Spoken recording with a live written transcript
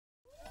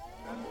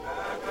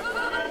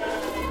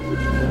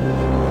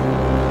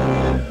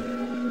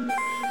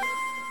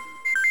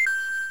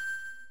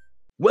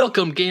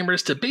Welcome,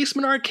 gamers, to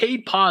Basement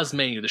Arcade Pause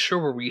Menu, the show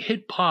where we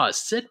hit pause,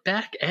 sit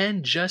back,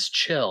 and just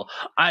chill.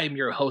 I am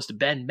your host,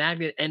 Ben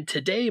Magnet, and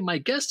today my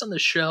guest on the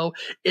show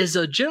is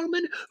a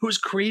gentleman who's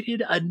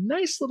created a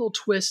nice little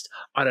twist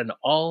on an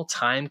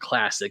all-time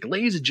classic.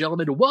 Ladies and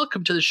gentlemen,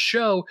 welcome to the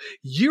show,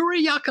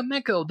 Yuriy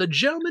Yakimenko, the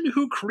gentleman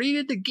who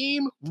created the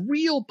game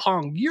Real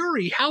Pong.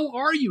 Yuriy, how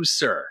are you,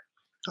 sir?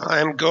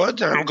 I'm good,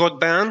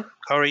 Ben.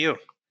 How are you?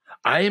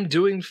 I am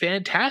doing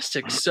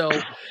fantastic. So,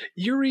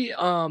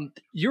 Yuriy,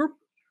 you're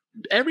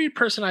every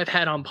person I've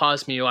had on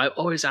Pause Menu, I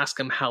always ask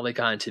them how they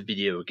got into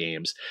video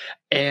games.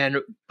 And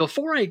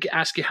before I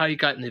ask you how you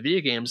got into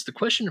video games, the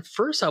question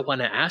first I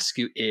want to ask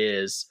you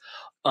is,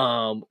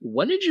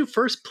 when did you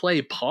first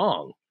play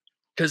Pong?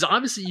 Because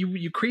obviously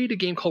you created a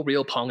game called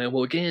Real Pong, and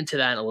we'll get into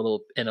that in a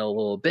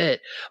little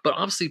bit. But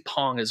obviously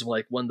Pong is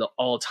like one of the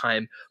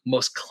all-time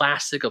most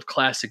classic of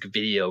classic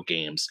video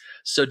games.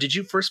 So did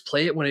you first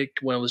play it when it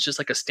was just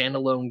like a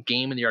standalone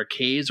game in the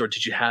arcades, or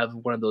did you have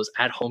one of those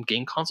at-home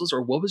game consoles,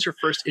 or what was your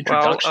first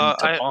introduction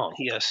to Pong?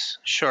 Yes,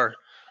 sure.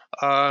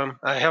 I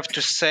have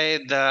to say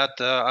that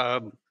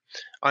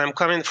I'm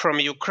coming from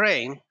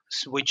Ukraine,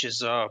 which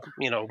is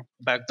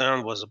back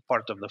then was a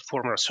part of the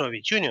former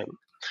Soviet Union,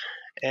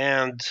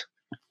 and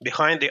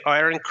behind the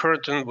Iron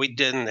Curtain, we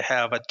didn't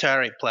have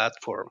Atari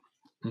platform.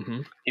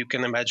 Mm-hmm. You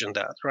can imagine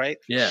that, right?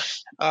 Yeah.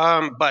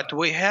 But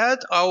we had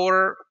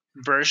our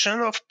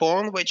version of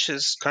Pong, which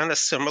is kind of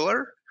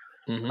similar.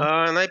 Mm-hmm.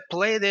 And I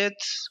played it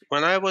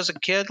when I was a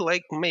kid,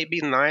 like maybe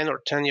 9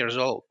 or 10 years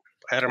old.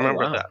 I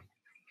remember that.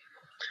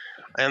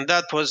 And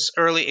that was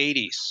early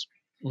 80s.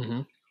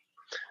 Mm-hmm.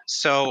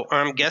 So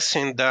I'm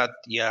guessing that,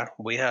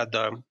 we had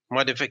a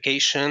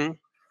modification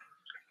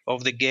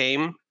of the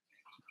game.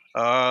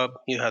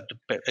 You had to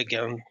pay,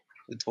 again,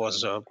 it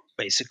was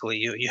basically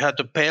you had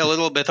to pay a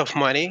little bit of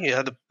money. You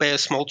had to pay a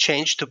small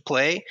change to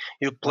play.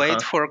 You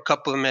played for a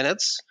couple of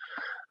minutes.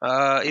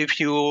 If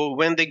you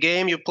win the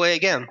game, you play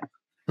again.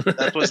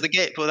 That was the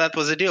game. Well, that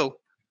was the deal.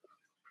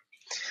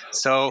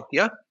 So,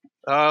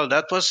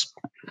 that was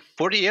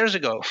 40 years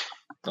ago.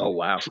 Oh,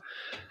 wow.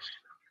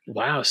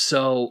 Wow.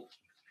 So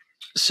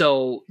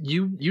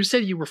you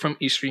said you were from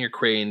Eastern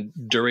Ukraine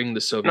during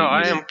the Soviet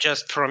Union. No, I am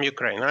just from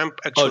Ukraine. I'm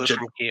actually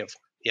from Kiev.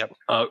 Yep.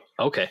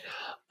 Okay.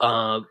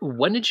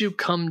 When did you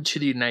come to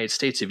the United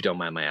States, if you don't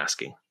mind my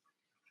asking?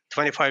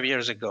 25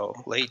 years ago.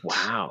 Late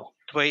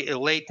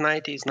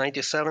 90s,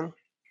 97.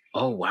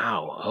 Oh,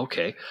 wow.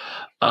 Okay.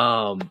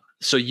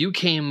 So you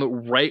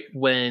came right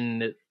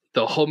when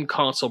the home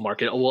console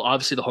market, well,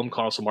 obviously the home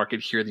console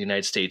market here in the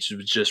United States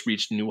just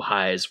reached new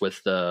highs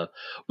with the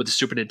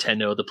Super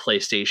Nintendo, the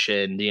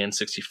PlayStation, the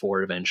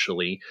N64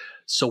 eventually.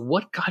 So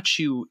what got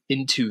you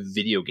into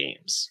video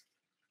games?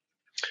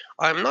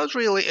 I'm not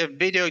really a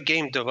video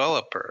game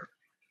developer.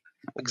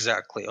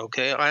 Exactly.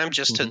 Okay. I am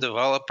just a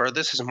developer.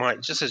 This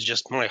is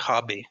just my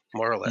hobby,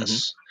 more or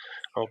less.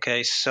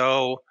 Okay.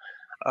 So,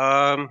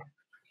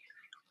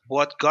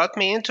 what got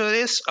me into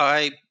this?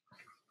 I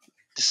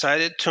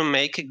decided to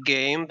make a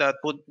game that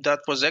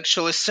was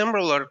actually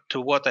similar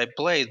to what I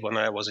played when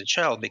I was a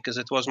child, because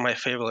it was my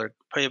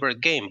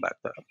favorite game back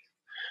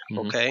then.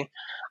 Okay.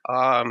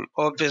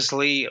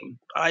 Obviously,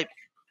 I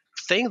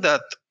think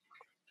that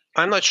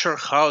I'm not sure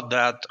how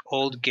that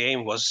old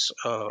game was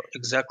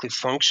exactly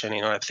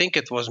functioning. I think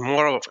it was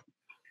more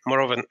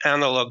of an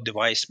analog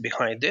device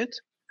behind it.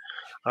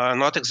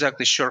 Not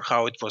exactly sure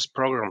how it was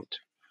programmed,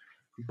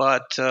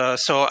 but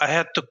so I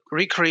had to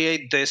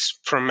recreate this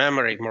from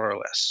memory, more or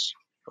less.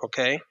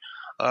 Okay,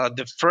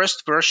 the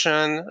first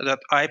version that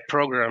I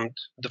programmed,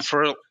 the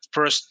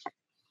first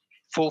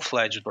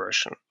full-fledged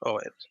version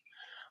of it,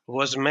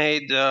 was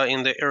made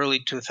in the early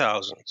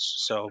 2000s,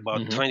 so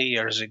about 20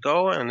 years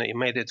ago, and I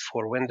made it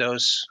for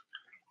Windows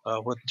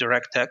with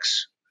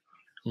DirectX.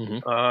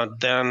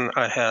 Then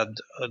I had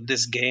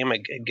this game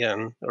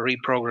again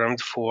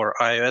reprogrammed for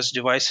iOS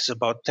devices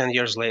about 10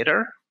 years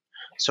later.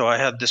 So I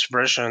had this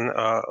version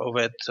of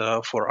it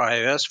for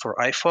iOS, for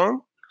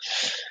iPhone.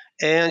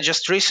 And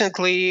just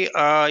recently,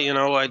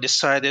 I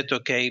decided,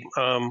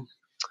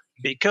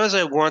 because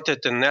I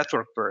wanted a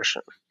network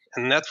version,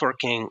 and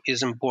networking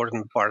is an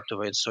important part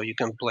of it. So you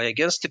can play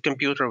against the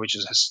computer, which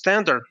is a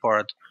standard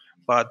part,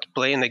 but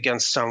playing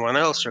against someone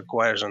else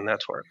requires a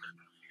network.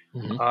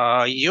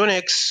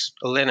 Unix,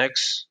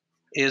 Linux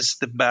is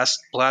the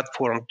best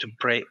platform to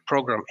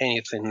program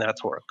anything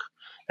network.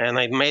 And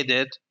I made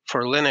it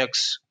for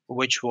Linux,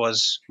 which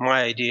was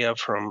my idea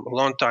from a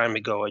long time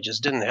ago. I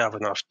just didn't have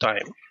enough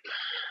time.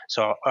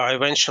 So I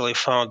eventually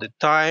found the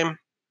time,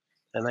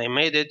 and I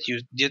made it.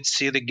 You did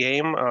see the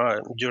game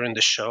during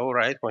the show,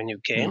 right, when you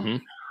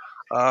came.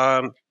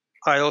 I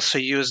also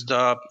used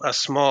a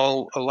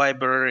small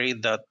library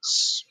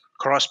that's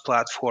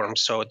cross-platform,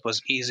 so it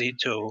was easy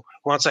to,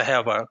 once I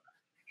have a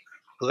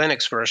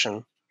Linux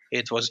version,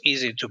 it was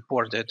easy to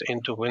port it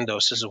into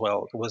Windows as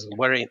well with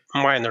very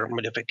minor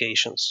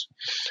modifications.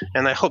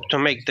 And I hope to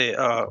make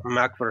the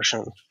Mac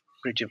version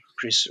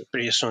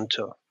pretty soon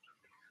too.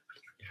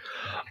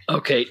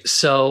 Okay,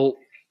 so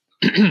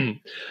let's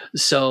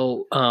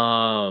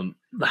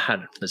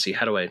see,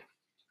 how do I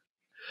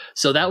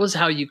So that was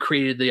how you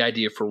created the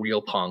idea for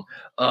Real Pong.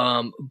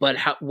 But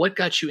what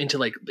got you into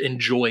like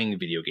enjoying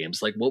video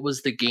games? Like, what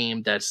was the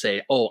game that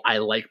say, "Oh, I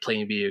like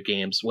playing video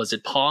games"? Was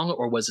it Pong,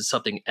 or was it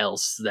something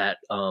else that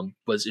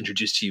was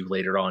introduced to you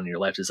later on in your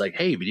life? It's like,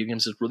 "Hey, video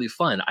games is really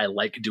fun. I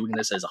like doing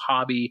this as a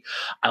hobby.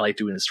 I like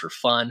doing this for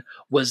fun."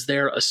 Was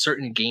there a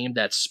certain game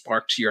that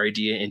sparked your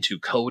idea into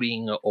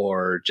coding,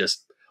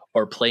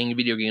 or playing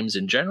video games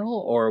in general,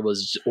 or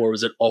was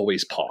it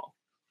always Pong?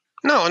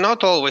 No,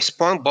 not always.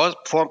 Pong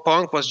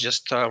was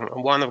just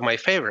one of my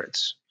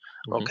favorites.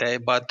 Hmm. Okay,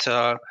 but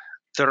the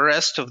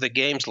rest of the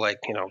games, like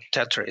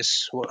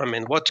Tetris, I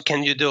mean, what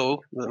can you do?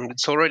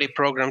 It's already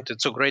programmed.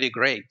 It's already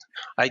great.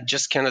 I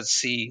just cannot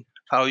see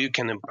how you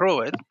can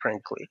improve it.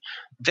 Frankly,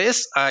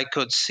 this I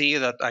could see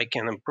that I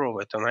can improve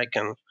it, and I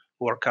can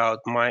work out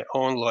my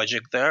own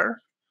logic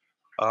there.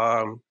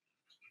 Um,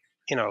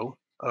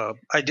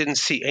 I didn't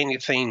see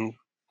anything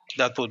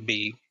that would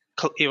be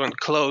even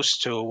close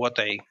to what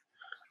I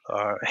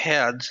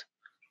had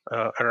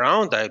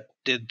around. I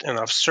did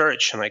enough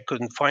search and I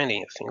couldn't find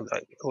anything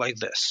like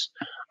this.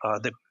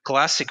 The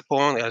classic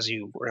Pong, as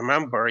you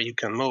remember, you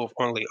can move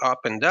only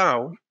up and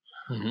down.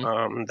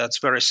 Hmm. That's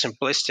very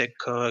simplistic.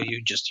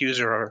 You just use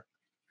your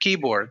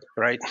keyboard,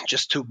 right?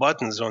 Just two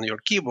buttons on your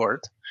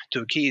keyboard,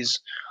 two keys.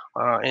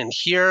 And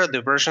here,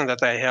 the version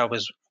that I have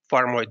is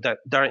far more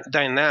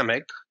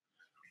dynamic.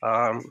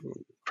 Um,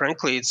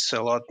 Frankly, it's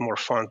a lot more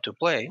fun to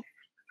play.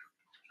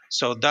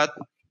 So that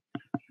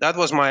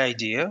was my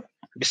idea.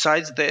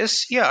 Besides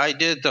this, yeah, I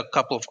did a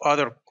couple of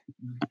other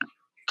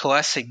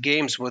classic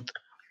games with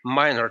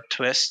minor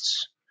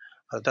twists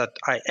that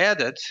I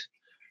added,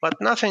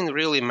 but nothing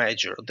really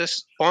major.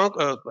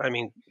 I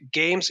mean,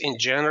 games in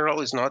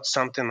general is not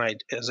something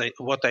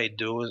what I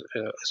do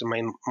as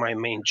my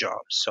main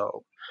job.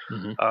 So,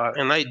 Hmm.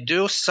 and I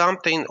do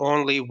something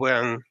only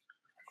when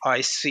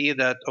I see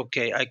that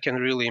okay, I can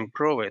really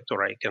improve it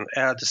or I can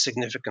add a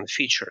significant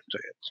feature to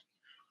it.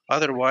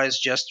 Otherwise,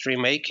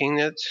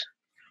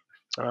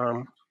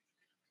 um,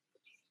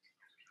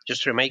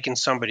 just remaking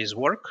somebody's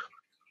work,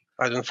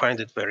 I don't find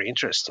it very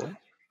interesting.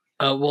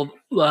 Let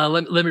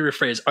me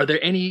rephrase.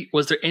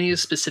 Was there any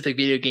specific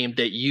video game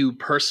that you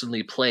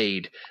personally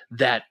played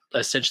that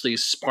essentially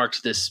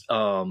sparked this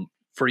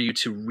for you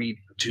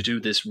to do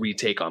this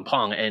retake on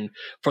Pong? And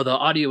for the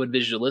audio and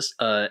visual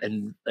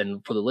and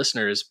for the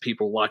listeners,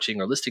 people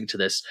watching or listening to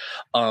this,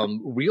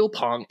 real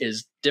Pong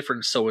is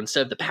different. So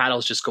instead of the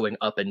paddles just going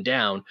up and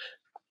down,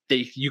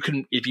 you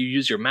can, if you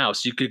use your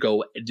mouse, you could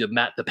go,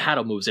 the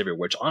paddle moves everywhere,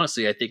 which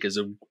honestly I think is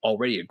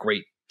already a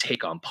great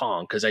take on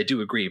Pong, because I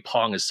do agree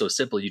Pong is so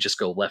simple. You just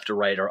go left or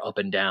right or up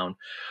and down,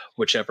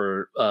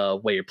 whichever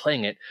way you're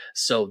playing it.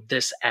 So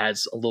this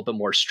adds a little bit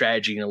more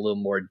strategy and a little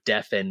more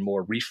depth and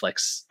more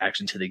reflex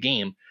action to the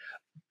game.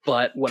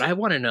 But what I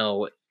want to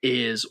know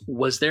is,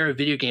 was there a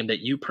video game that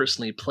you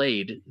personally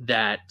played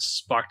that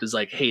sparked as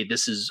like, hey,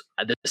 this is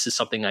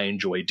something I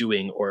enjoy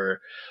doing,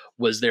 or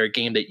was there a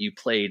game that you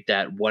played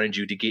that wanted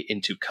you to get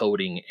into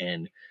coding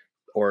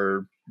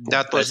or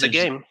That was the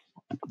essentially game.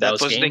 that That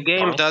was was the game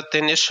game Pong? that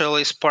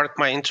initially sparked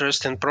my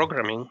interest in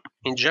programming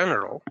in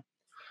general.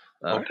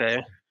 All right.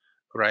 Okay,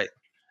 right.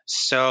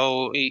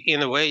 So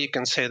in a way, you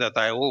can say that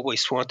I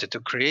always wanted to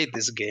create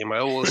this game. I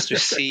always to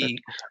see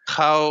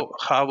how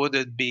would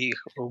it be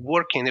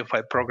working if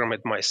I program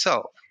it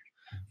myself,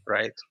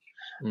 right?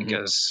 Hmm.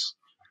 Because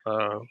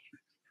uh,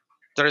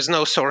 there is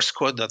no source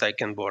code that I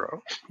can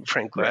borrow.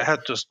 Frankly, I Right.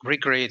 had to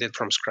recreate it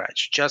from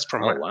scratch, just Oh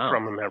wow.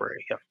 from a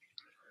memory. Yeah.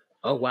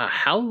 Oh wow.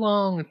 How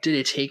long did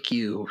it take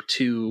you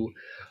to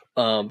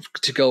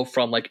go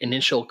from like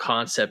initial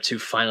concept to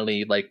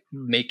finally like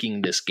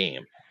making this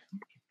game?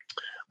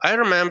 I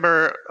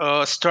remember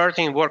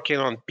starting working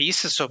on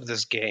pieces of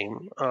this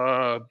game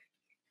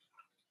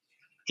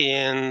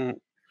in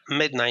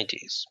mid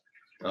 90s.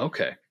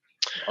 Okay.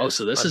 Oh,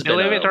 so this has been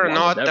Believe it a or long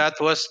not, endeavor.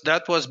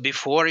 that was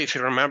before. If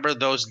you remember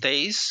those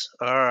days,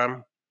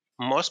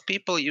 most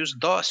people used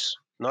DOS,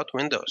 not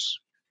Windows.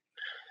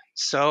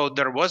 So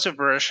there was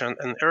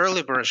an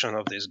early version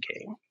of this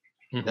game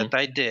that Hmm.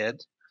 I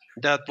did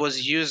that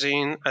was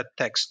using a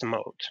text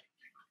mode.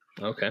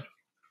 Okay.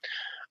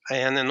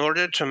 And in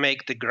order to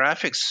make the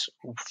graphics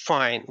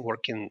fine,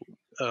 working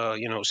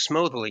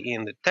smoothly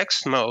in the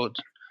text mode,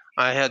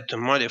 I had to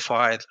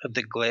modify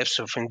the glyphs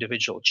of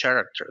individual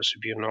characters,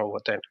 if you know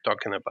what I'm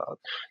talking about.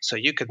 So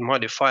you could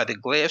modify the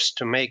glyphs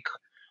to make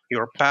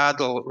your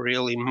paddle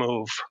really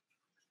move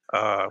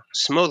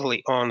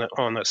smoothly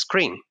on a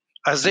screen,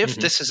 as if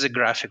Hmm. this is a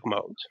graphic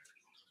mode.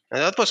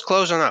 And that was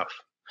close enough.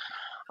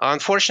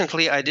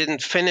 Unfortunately, I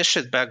didn't finish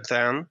it back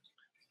then.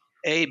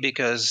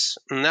 Because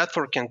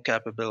networking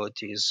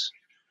capabilities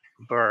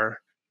were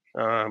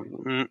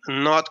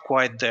not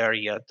quite there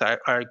yet.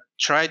 I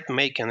tried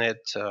making it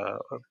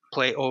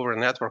play over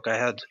network. I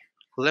had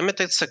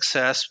limited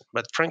success,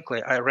 but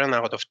frankly, I ran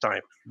out of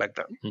time back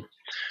then.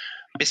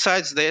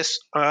 Besides this,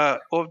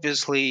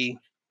 obviously,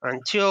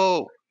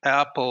 until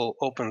Apple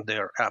opened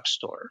their App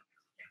Store,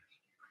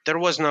 there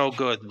was no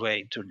good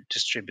way to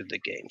distribute the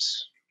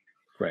games.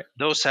 Right.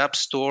 Those app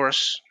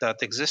stores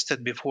that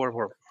existed before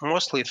were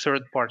mostly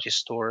third-party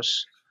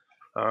stores.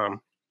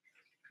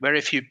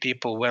 Very few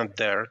people went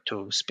there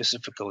to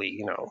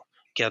specifically,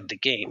 get the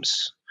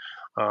games.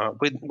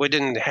 We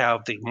didn't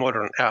have the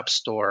modern app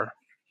store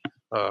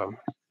um,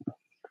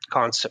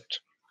 concept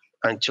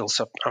until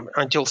sometime.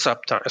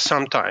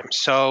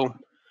 So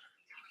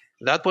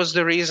that was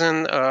the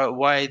reason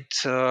why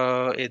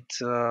it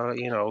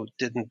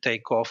didn't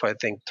take off. I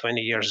think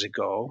 20 years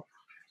ago,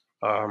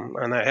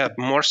 and I had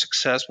more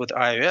success with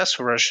iOS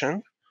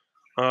version.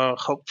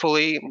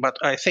 Hopefully, but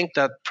I think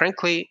that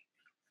frankly,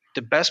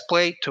 the best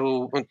way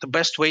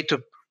to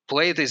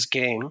play this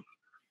game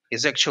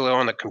is actually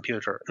on a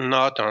computer,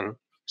 not on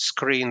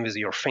screen with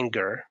your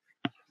finger,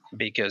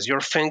 because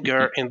your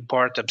finger in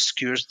part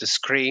obscures the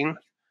screen,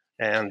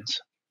 and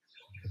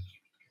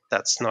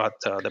that's not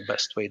the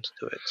best way to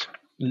do it.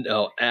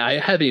 No, I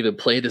haven't even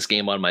played this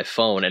game on my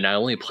phone, and I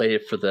only played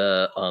it for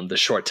the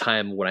short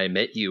time when I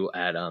met you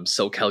at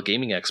SoCal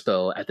Gaming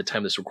Expo at the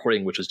time of this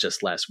recording, which was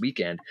just last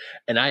weekend.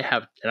 And I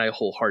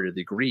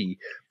wholeheartedly agree.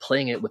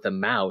 Playing it with a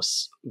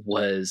mouse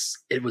was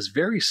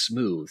very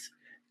smooth,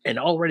 and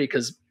already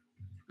because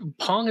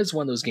Pong is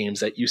one of those games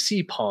that you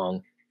see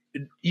Pong,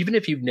 even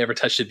if you've never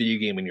touched a video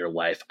game in your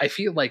life, I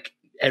feel like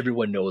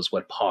everyone knows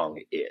what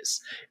Pong is.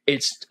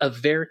 It's a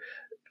very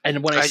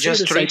and when I say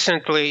this,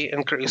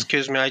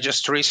 Excuse me, I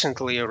just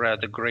recently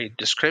read a great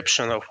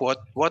description of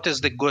what is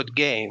the good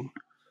game.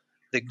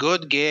 The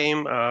good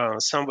game,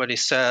 somebody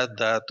said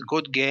that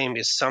good game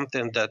is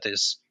something that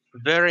is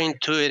very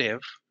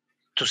intuitive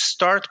to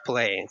start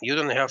playing. You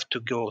don't have to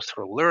go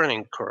through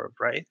learning curve,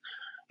 right?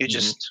 You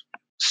just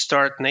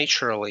start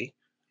naturally,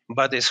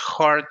 but it's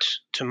hard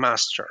to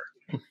master.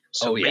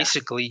 So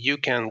basically, you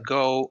can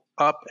go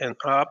up and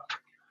up.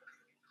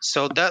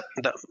 So that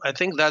I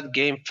think that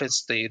game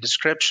fits the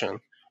description.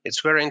 It's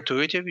very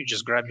intuitive. You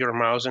just grab your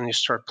mouse and you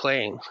start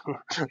playing.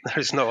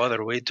 There's no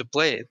other way to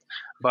play it.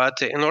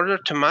 But in order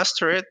to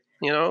master it,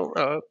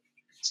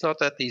 it's not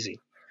that easy.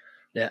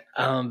 Yeah.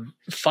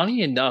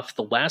 Funny enough,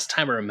 the last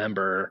time I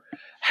remember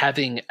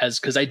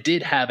because I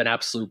did have an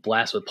absolute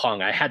blast with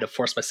Pong, I had to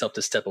force myself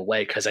to step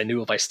away because I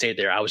knew if I stayed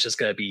there, I was just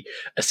going to be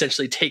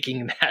essentially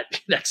taking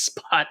that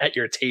spot at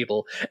your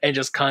table and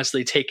just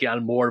constantly taking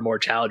on more and more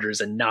challengers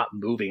and not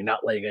moving,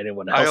 not letting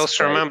anyone else. I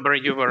also remember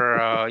you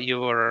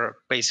were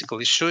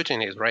basically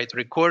shooting it, right?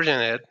 Recording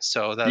it,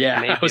 so that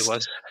maybe I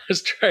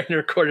was trying to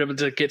record it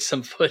to get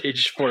some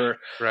footage for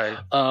right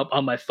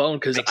on my phone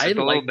because makes it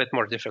a little bit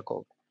more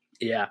difficult.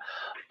 Yeah,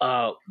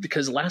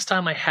 because last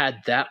time I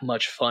had that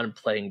much fun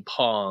playing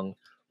Pong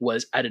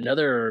was at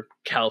another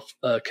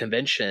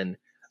convention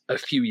a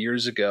few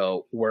years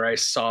ago, where I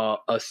saw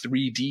a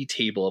 3D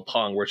table of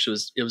Pong, which it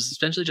was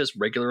essentially just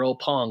regular old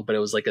Pong, but it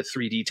was like a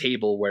 3D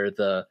table where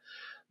the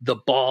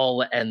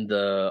ball and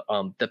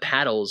the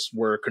paddles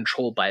were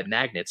controlled by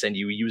magnets, and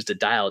you used a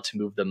dial to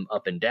move them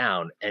up and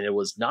down. And it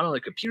was not on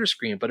a computer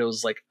screen, but it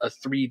was like a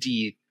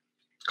 3D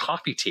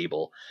coffee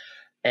table.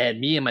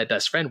 And me and my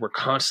best friend were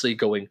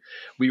constantly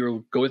we were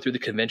going through the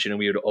convention, and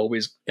we would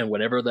always, and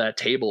whenever that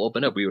table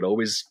opened up, we would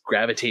always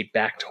gravitate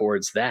back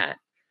towards that.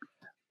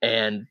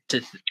 And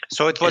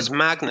so it was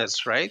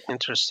magnets, right?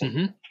 Interesting.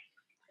 Mm-hmm.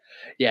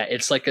 Yeah,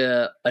 it's like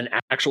an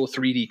actual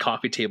 3D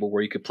coffee table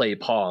where you could play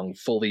Pong,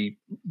 fully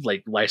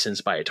like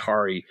licensed by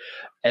Atari.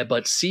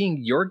 But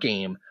seeing your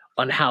game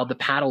on how the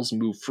paddles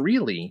move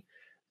freely,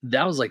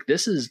 that was like,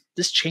 this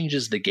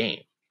changes the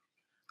game.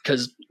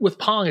 Because with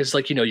Pong, it's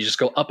like, you just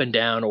go up and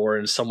down, or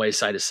in some way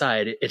side to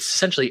side. It's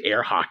essentially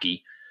air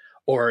hockey,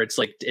 or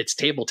it's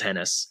table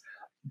tennis.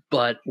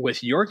 But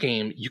with your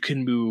game, you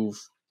can move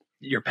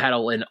your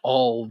paddle in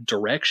all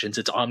directions.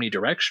 It's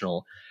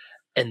omnidirectional,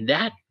 and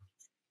that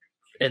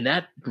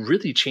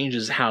really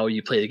changes how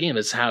you play the game.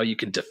 It's how you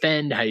can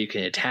defend, how you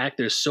can attack.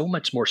 There's so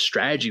much more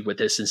strategy with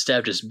this instead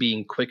of just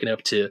being quick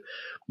enough to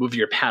move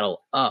your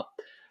paddle up.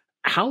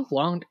 How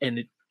long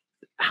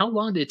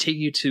did it take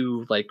you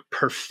to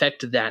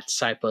perfect that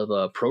type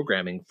of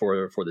programming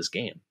for this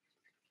game?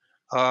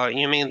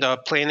 You mean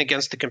playing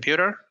against the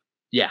computer?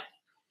 Yeah.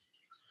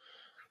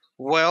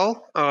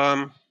 Well,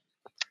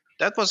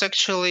 that was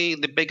actually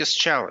the biggest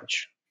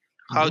challenge.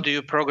 How do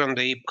you program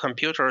the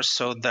computer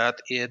so that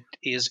it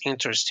is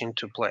interesting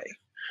to play?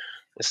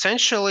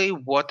 Essentially,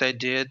 what I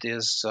did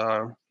is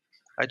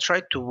I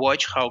tried to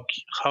watch how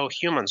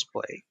humans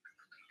play,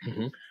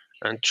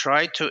 and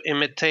try to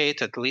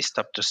imitate, at least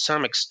up to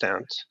some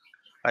extent.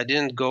 I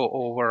didn't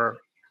go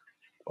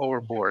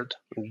overboard.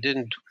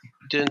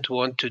 Didn't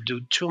want to do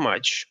too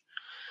much,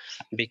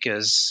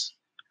 because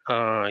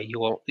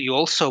you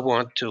also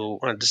want to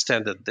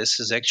understand that this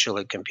is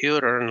actually a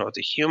computer, not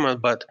a human,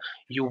 but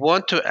you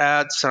want to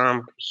add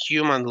some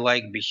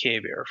human-like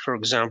behavior. For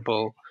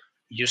example,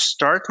 you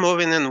start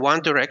moving in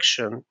one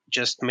direction,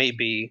 just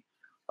maybe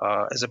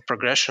as a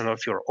progression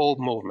of your old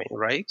movement,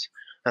 right?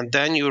 And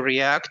then you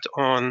react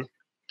on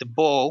the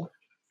ball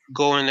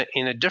going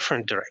in a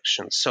different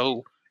direction.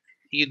 So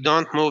you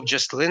don't move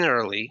just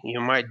linearly.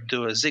 You might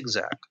do a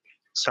zigzag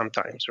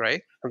sometimes,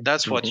 right? And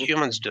that's what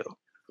humans do.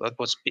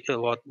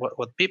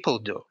 what people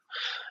do,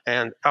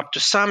 and up to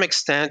some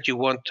extent, you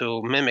want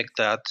to mimic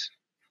that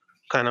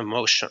kind of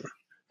motion,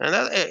 and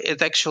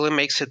it actually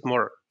makes it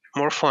more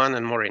fun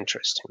and more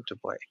interesting to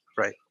play,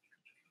 right?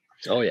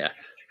 Oh yeah.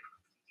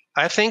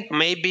 I think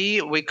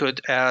maybe we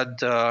could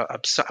add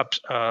at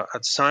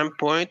some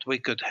point we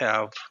could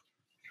have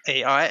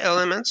AI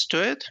elements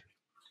to it.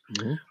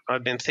 Mm-hmm.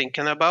 I've been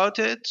thinking about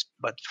it,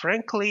 but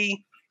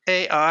frankly,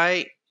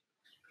 AI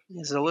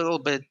is a little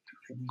bit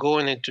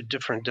going into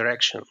different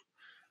direction.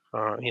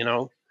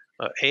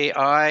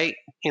 AI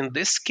in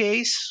this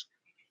case,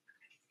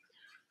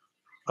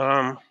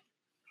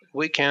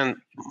 we can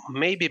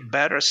maybe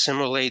better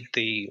simulate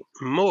the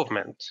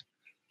movement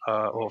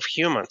of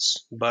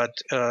humans, but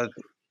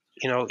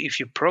if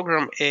you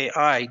program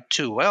AI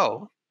too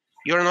well,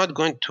 you're not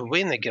going to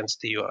win against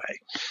the UI.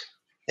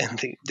 And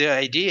the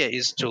idea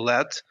is to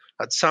let,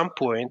 at some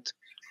point,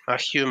 a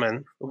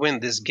human win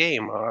this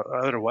game.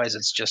 Otherwise,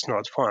 it's just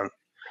not fun,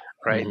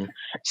 right? Mm-hmm.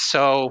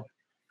 So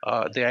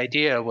the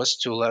idea was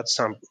to at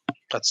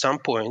some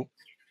point,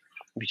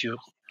 you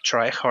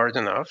try hard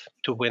enough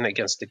to win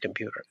against the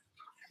computer.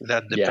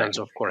 That Yeah. depends,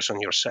 of course, on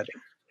your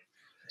setting.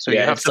 So you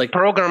Yeah. have It's to like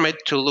program it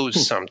to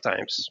lose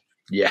sometimes.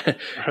 yeah,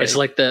 it's Right.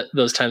 like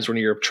those times when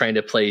you're trying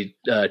to play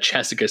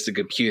chess against a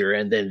computer,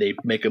 and then they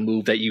make a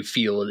move that you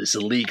feel is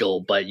illegal,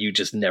 but you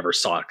just never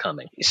saw it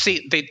coming. You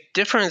see, the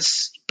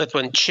difference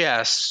between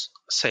chess,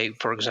 say,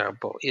 for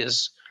example,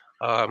 is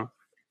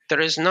there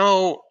is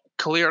no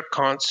clear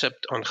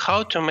concept on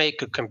how to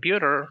make a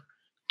computer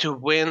to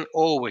win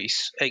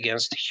always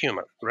against a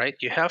human, right?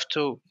 You have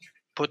to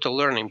put a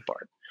learning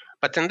part.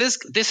 But in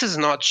this is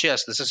not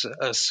chess. This is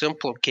a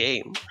simple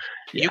game.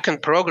 Yeah. You can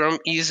program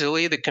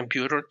easily the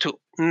computer to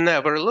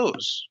never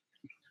lose,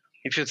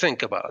 if you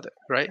think about it,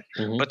 right?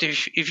 Mm-hmm. But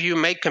if you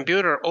make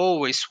computer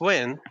always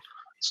win,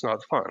 it's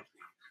not fun,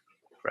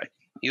 right?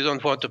 You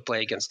don't want to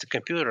play against the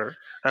computer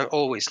and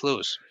always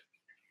lose.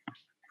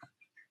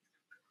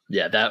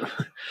 Yeah,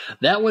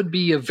 that would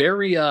be a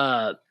very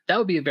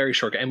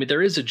short. I mean,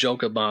 there is a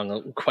joke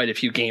among quite a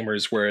few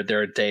gamers where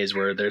there are days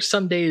where there's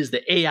some days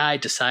the AI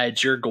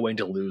decides you're going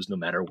to lose no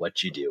matter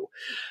what you do,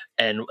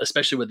 and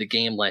especially with a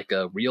game like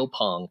a real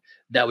Pong,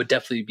 that would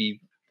definitely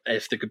be,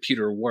 if the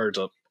computer were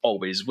to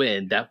always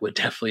win, that would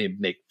definitely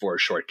make for a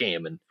short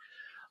game. And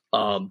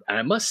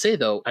I must say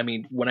though, I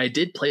mean, when I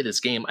did play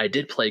this game, I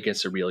did play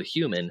against a real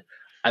human.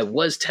 I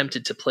was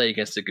tempted to play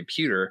against a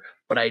computer,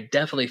 but I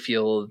definitely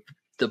feel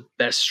the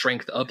best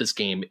strength of this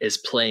game is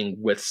playing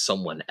with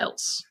someone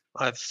else.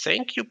 I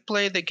think you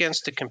played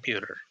against the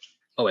computer.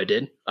 Oh, I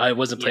did? I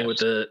wasn't playing with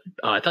Yes. the.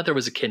 I thought there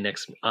was a kid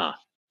next to me.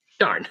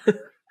 Darn.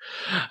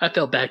 I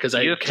felt bad because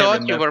I You can't thought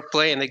you remember. were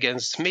playing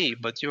against me,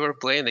 but you were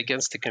playing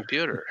against the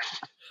computer.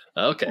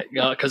 Okay,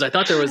 because I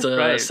thought there was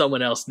Right.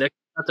 someone else next.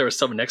 I thought there was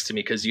someone next to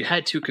me because you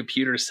had two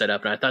computers set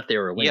up, and I thought they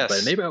were linked. But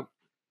Yes. maybe.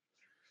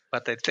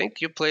 But I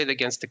think you played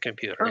against the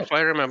computer, Oh, if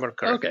I remember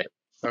correctly. okay.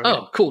 Okay.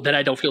 Oh, cool. Then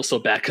I don't feel so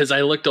bad because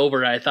I looked over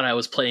and I thought I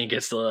was playing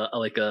against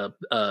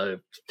a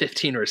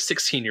 15 or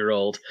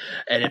 16-year-old,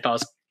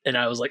 and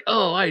I was like,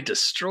 oh, I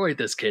destroyed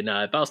this kid.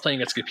 Now, if I was playing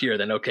against a computer,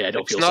 then okay, I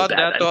don't It's feel so not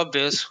bad. that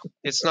obvious.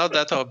 It's not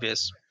that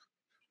obvious.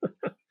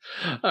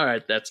 All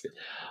right, that's good.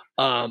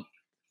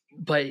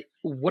 But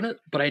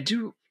I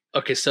do.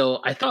 Okay,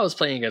 so I thought I was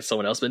playing against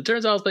someone else, but it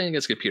turns out I was playing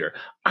against a computer.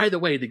 Either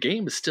way, the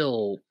game is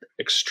still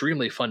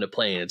extremely fun to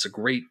play, and it's a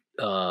great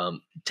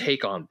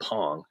take on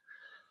Pong.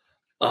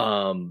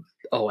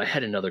 I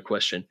had another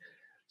question.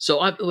 So,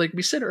 like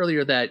we said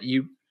earlier, that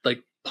you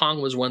like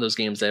Pong was one of those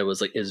games that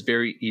was like is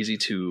very easy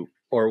to,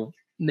 or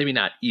maybe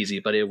not easy,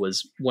 but it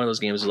was one of those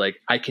games where, like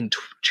I can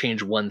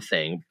change one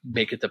thing,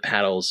 make it the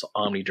paddles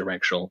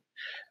omnidirectional,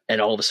 and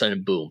all of a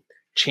sudden, boom,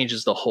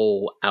 changes the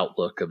whole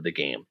outlook of the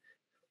game.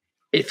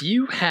 If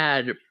you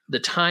had the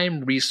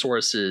time,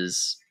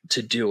 resources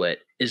to do it,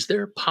 is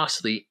there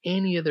possibly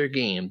any other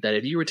game that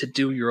if you were to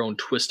do your own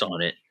twist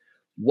on it,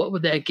 what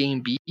would that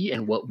game be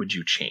and what would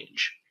you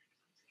change?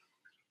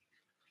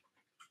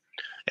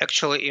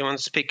 Actually, even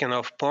speaking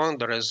of Pong,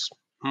 there is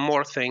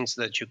more things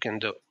that you can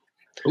do.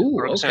 Ooh,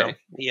 For example,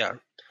 okay.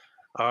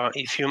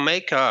 if you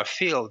make a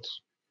field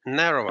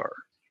narrower,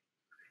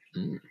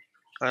 Mm.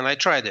 and I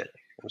tried it,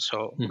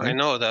 so Mm-hmm. I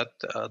know that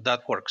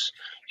that works.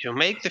 If you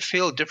make the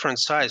field different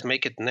size,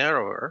 make it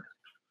narrower,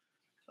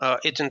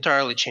 it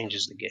entirely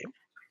changes the game.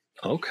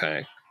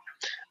 Okay.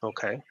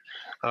 Okay,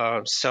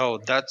 so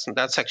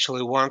that's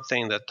actually one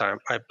thing that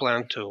I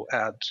plan to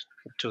add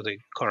to the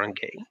current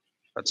game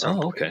at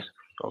some point. Okay.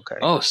 Okay,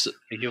 Oh, so,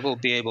 you will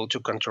be able to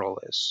control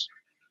this.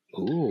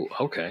 ooh,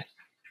 okay.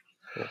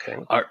 Okay.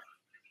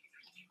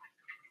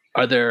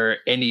 Are there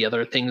any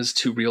other things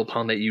to Real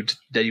Pong that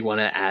you want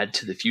to add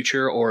to the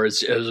future, or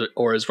is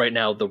right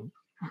now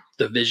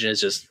the vision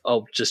is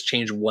just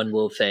change one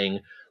little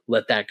thing,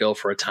 let that go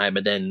for a time,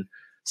 and then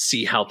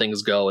see how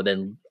things go, and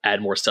then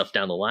add more stuff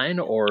down the line,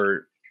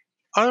 or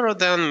Other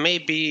than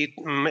maybe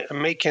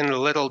making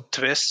little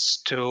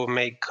twists to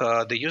make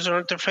the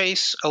user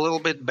interface a little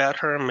bit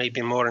better,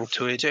 maybe more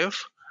intuitive,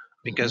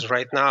 because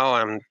right now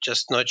I'm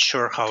just not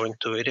sure how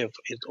intuitive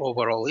it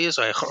overall is.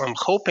 I'm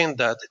hoping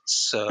that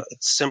it's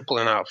simple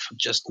enough,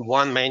 just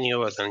one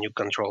menu, and then you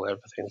control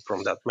everything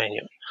from that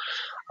menu.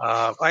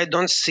 I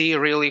don't see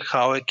really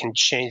how I can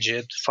change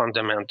it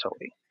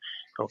fundamentally.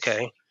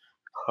 Okay,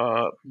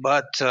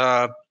 but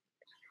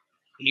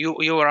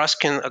you were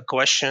asking a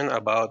question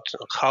about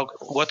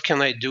what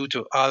can I do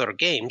to other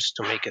games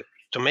to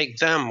make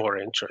them more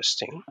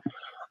interesting.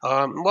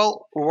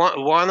 Well,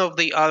 one of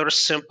the other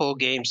simple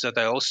games that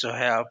I also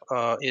have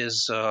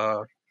is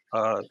the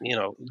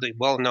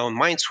well-known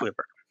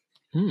Minesweeper,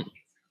 Hmm.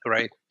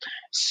 right?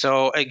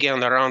 So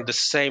again, around the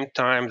same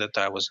time that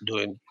I was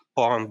doing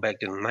Pong back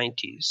in the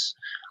 90s,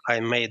 I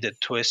made a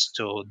twist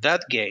to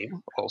that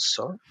game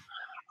also,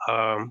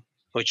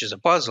 which is a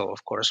puzzle,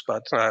 of course.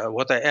 But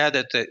what I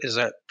added is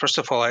that, first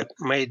of all, I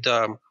made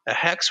a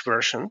hex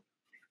version.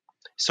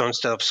 So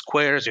instead of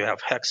squares, you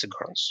have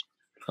hexagons.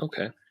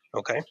 Okay.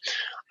 Okay.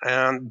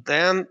 And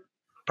then,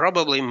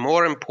 probably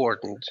more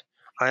important,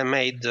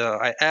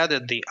 I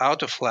added the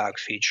auto flag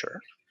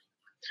feature.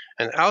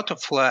 And auto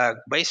flag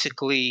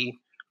basically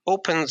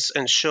opens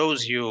and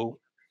shows you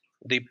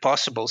the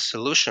possible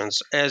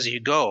solutions as you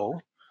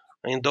go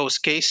in those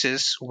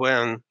cases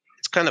when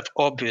it's kind of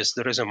obvious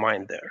there is a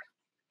mine there.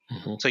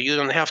 Mm-hmm. So you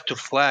don't have to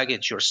flag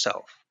it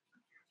yourself,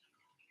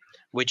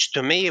 which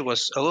to me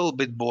was a little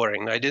bit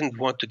boring. I didn't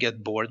want to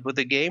get bored with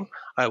the game.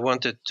 I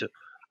wanted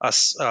a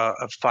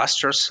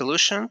faster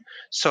solution,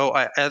 so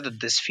I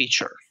added this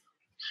feature.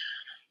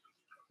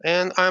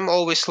 And I'm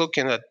always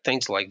looking at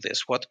things like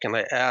this. What can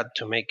I add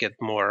to make it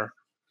more,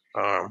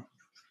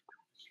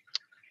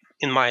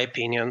 in my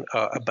opinion,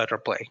 a better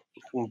play,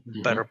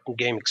 better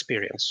game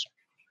experience?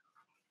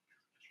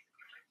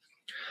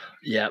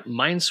 Yeah,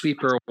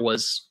 Minesweeper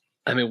was.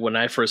 I mean, when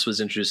I first was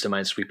introduced to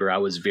Minesweeper, I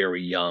was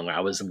very young.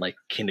 I was in like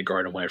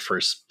kindergarten when I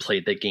first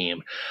played the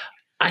game.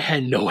 I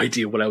had no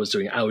idea what I was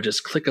doing. I would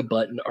just click a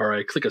button or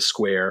I click a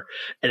square,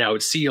 and I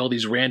would see all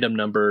these random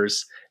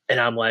numbers, and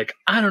I'm like,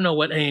 I don't know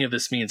what any of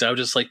this means. I would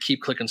just like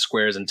keep clicking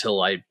squares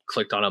until I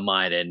clicked on a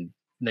mine, and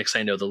next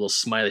thing I know, the little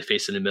smiley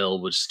face in the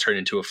middle would just turn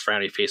into a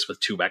frowny face with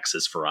two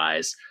X's for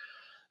eyes.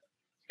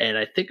 And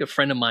I think a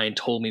friend of mine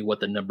told me what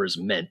the numbers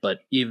meant, but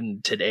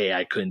even today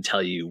I couldn't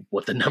tell you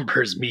what the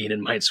numbers mean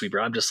in Minesweeper.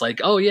 I'm just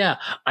like, oh yeah,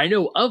 I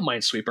know of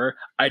Minesweeper.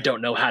 I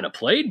don't know how to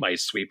play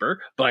Minesweeper,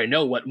 but I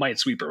know what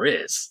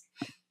Minesweeper is.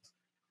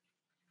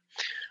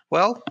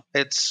 Well,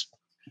 it's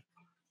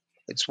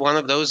one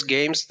of those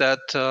games that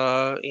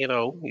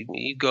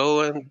you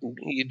go and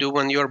you do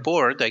when you're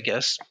bored, I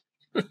guess.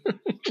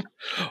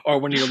 Or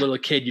when you're a little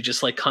kid, you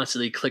just like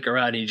constantly click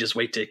around and you just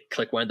wait to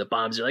click one of the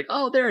bombs. You're like,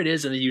 oh, there it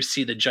is, and then you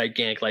see the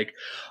gigantic like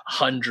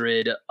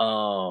 100,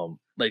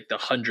 like the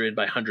 100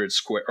 by 100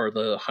 square or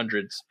the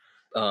 100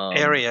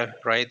 area,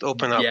 right?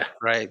 Open up, yeah.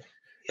 right?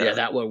 Yeah,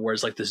 that one where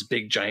it's like this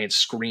big giant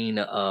screen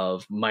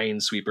of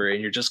Minesweeper,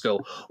 and you just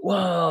go,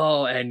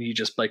 whoa, and you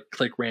just like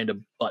click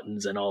random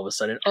buttons, and all of a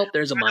sudden, oh,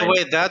 there's a mine. By the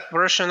way, that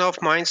version of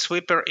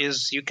Minesweeper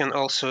you can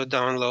also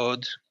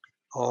download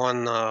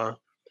on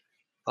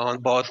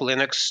both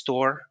Linux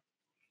Store.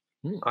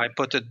 I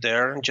put it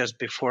there just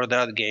before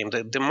that game.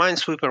 The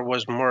Minesweeper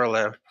was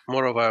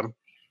more of a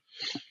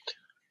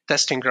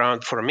testing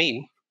ground for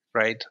me,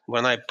 right?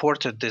 When I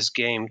ported this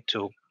game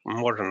to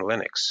modern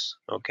Linux,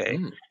 okay?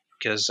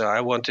 Because I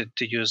wanted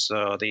to use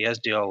the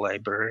SDL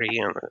library,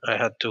 and I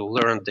had to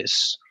learn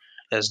this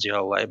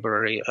SDL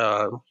library.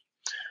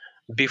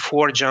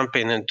 Before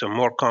jumping into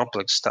more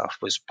complex stuff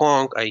with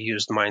Pong, I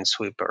used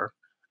Minesweeper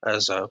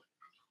as a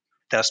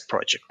test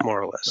project,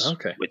 more or less.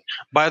 Okay.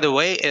 By the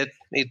way, it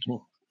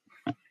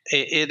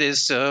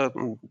is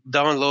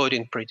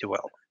downloading pretty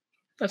well.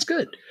 That's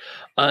good.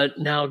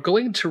 Now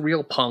going to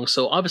real Pong,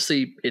 so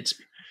obviously it's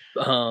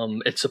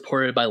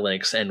supported by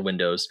Linux and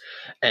Windows,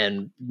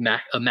 and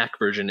a Mac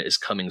version is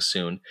coming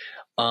soon.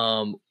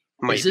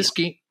 Is this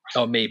game?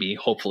 Oh, maybe.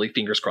 Hopefully,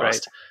 fingers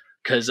crossed.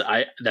 Because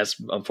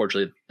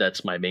unfortunately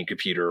that's my main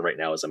computer right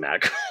now is a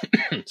Mac.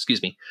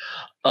 Excuse me.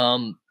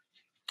 I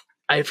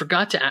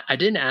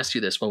didn't ask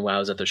you this when I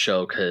was at the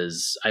show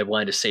because I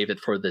wanted to save it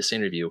for this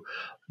interview,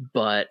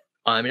 but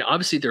I mean,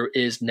 obviously there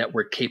is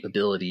network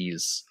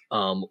capabilities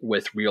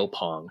with Real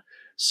Pong.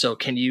 So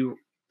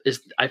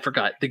I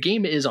forgot, the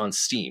game is on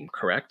Steam,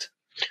 correct?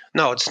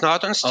 No, it's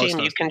not on Steam.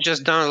 You can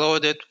just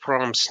download it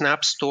from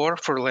Snap Store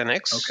for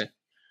Linux. Okay.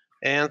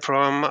 And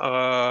from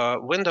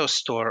Windows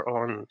Store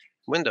on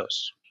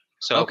Windows.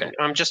 So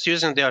I'm just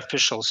using the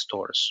official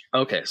stores.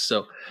 Okay,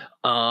 so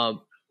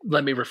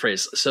let me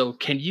rephrase. So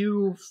can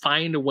you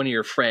find one of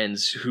your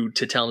friends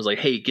to tell them like,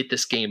 hey, get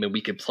this game and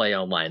we can play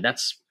online?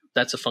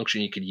 That's a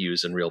function you could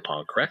use in Real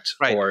Pong, correct?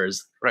 Right.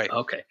 Right.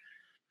 Okay.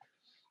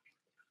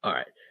 All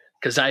right.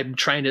 Because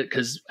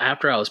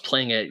after I was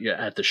playing it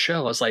at the show,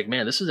 I was like,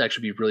 man, this would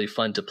actually be really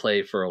fun to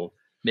play for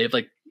maybe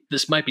like,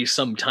 this might be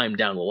some time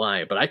down the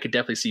line, but I could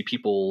definitely see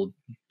people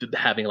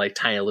having like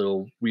tiny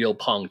little Real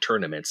Pong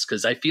tournaments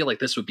because I feel like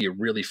this would be a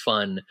really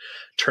fun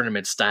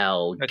tournament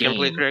style game. I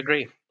completely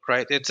agree.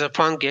 Right. It's a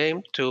fun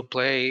game to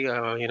play,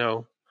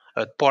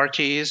 at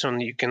parties,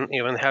 and you can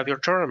even have your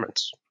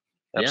tournaments.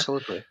 Yeah.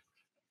 Absolutely.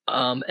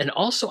 And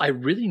also, I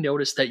really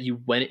noticed that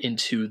you went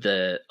into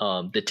the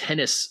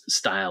tennis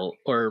style,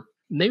 or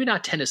maybe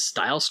not tennis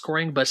style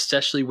scoring, but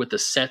especially with the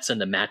sets and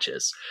the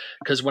matches.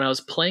 Because when I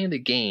was playing the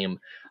game,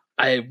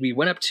 we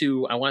went up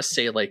to, I want to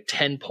say, like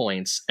 10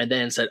 points, and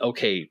then said,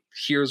 okay,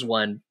 here's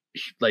one.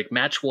 Like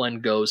match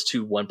one goes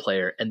to one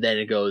player, and then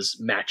it goes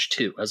match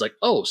two. I was like,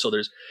 oh, so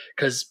there's,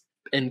 because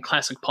in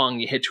classic Pong,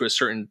 you hit to a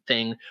certain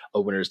thing, a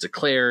winner is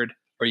declared,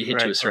 or you hit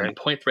to a Right, certain right.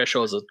 point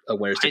threshold, a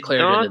winner is I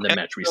declared, and then don't the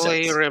match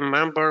actually resets.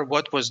 remember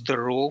what was the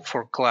rule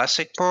for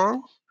Classic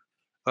Pong,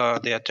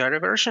 the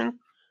Atari version.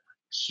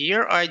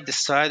 Here I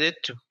decided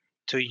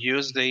to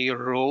use the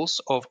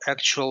rules of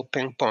actual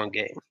ping pong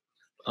game,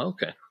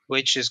 Okay.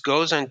 which is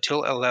goes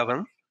until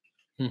 11.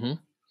 Mm-hmm.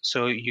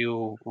 So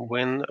you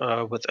win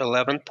with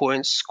 11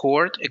 points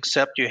scored,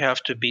 except you have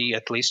to be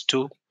at least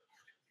two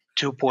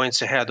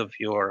points ahead of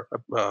your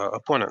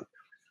opponent.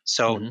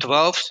 So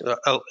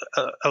Mm-hmm.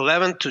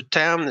 11 to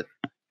 10,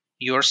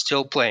 you're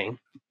still playing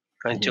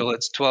Mm-hmm. until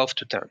it's 12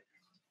 to 10.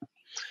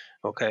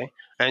 Okay,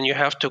 and you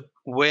have to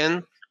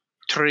win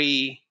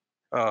three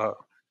uh,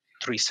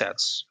 three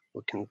sets.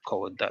 We can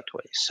call it that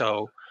way.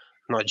 So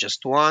not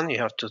just one. You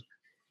have to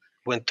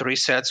win three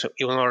sets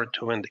in order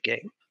to win the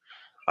game.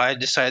 I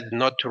decided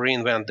not to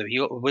reinvent the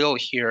wheel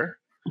here.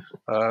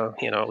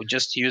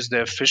 Just use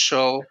the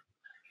official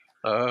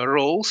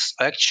rules.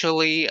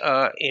 Actually,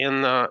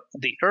 in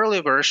the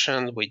early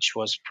version, which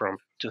was from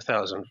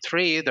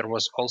 2003, there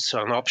was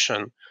also an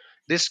option.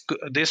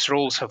 These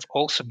rules have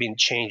also been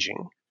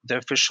changing. The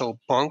official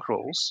Pong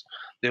rules,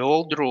 the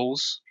old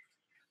rules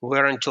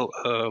were until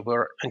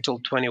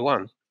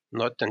 21,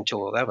 not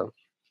until 11.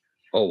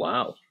 Oh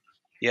wow.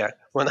 Yeah,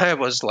 when I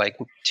was like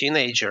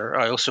teenager,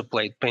 I also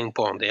played ping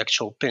pong, the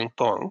actual ping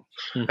pong,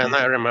 Mm-hmm. and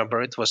I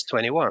remember it was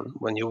 21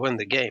 when you win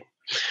the game,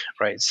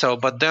 right? So,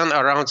 but then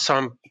around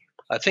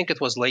I think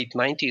it was late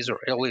 90s or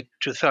early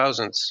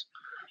 2000s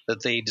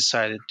that they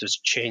decided to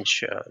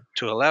change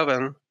to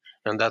 11,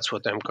 and that's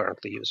what I'm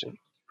currently using.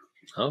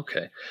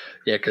 Okay.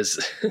 Yeah,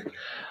 because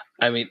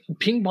I mean,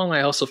 ping pong.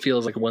 I also feel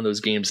is like one of those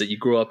games that you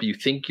grow up, you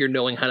think you're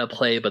knowing how to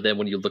play, but then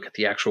when you look at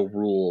the actual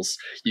rules,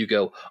 you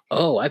go,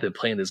 "Oh, I've been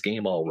playing this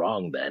game all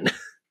wrong." Then,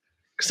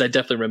 because I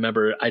definitely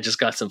remember, I just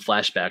got some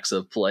flashbacks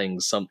of playing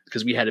some,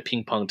 because we had a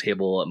ping pong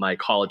table at my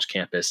college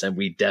campus, and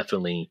we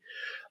definitely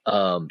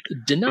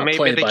did not Maybe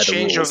play the by the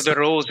change of rules. the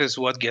rules is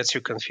what gets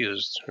you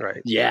confused,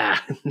 right? Yeah,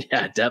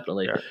 yeah,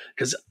 definitely. Yeah.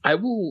 Because I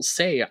will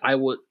say, I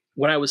would,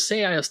 when I was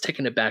say I was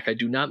taken aback, I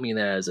do not mean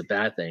that as a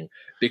bad thing.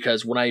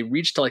 Because when I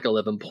reached like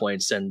 11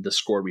 points and the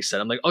score reset,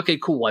 I'm like, okay,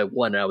 cool, I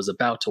won. And I was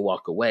about to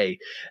walk away,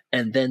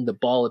 and then the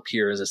ball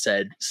appears and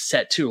said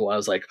set two. I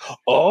was like,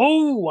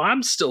 oh,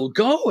 I'm still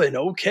going.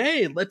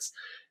 Okay, let's,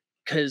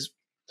 because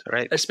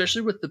Right.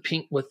 especially with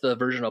the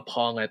version of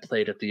Pong I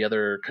played at the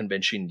other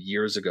convention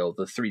years ago,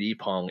 the 3D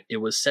Pong, it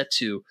was set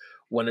to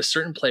when a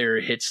certain player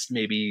hits,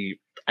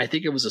 maybe I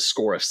think it was a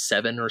score of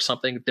 7 or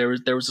something. There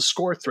was a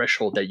score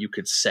threshold that you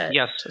could set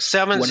Yes,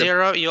 seven when a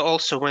zero. You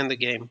also win the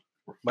game,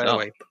 by the oh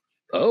way.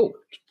 oh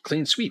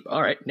clean sweep.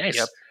 All right, Yep.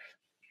 nice.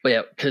 But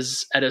yeah,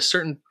 because at a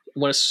certain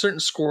when a certain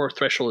score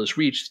threshold is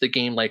reached, the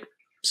game like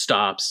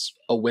stops,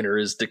 a winner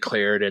is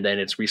declared, and then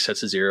it's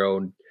resets to zero.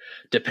 And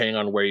depending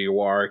on where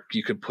you are,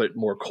 you could put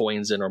more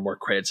coins in or more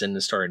credits in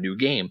to start a new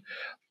game.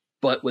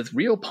 But with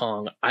Real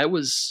Pong, I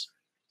was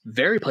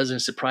very pleasantly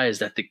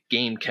surprised that the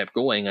game kept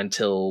going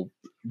until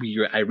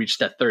I reached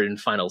that third and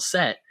final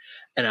set,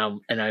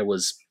 and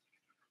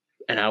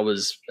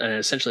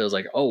essentially I was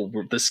like, oh,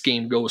 this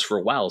game goes for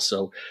a while.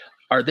 So,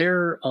 are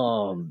there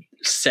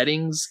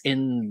settings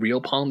in Real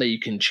Pong that you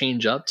can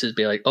change up to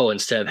be like, oh,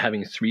 instead of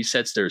having 3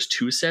 sets, there's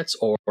 2 sets,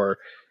 or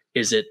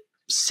is it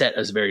set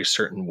as a very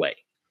certain way?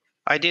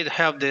 I did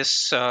have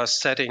this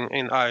setting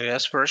in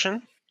iOS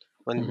version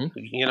when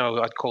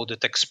Mm-hmm. I called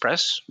it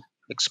Express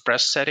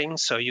setting,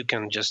 so you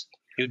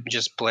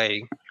just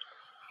play.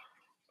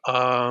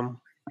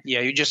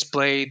 Yeah, you just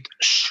played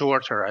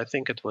shorter. I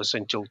think it was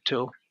until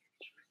 2,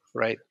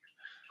 right?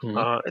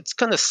 Mm-hmm. It's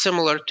kind of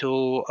similar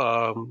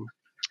um,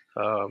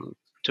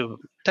 to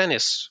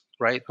tennis,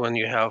 right? When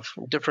you have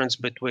difference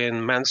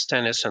between men's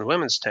tennis and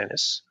women's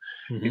tennis.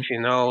 Mm-hmm. If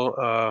you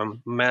know,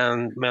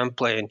 men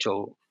play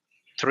until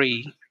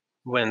 3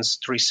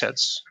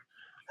 sets,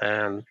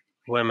 and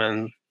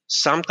women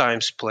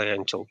sometimes play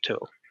until 2.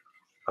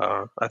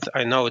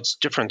 I know it's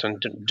different in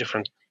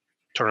different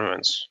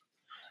tournaments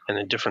and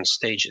in different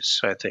stages,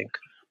 I think.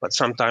 But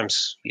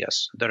sometimes,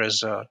 yes, there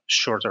is a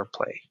shorter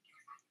play.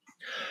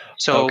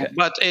 So, Okay.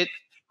 but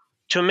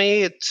to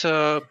me, it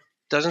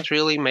doesn't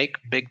really make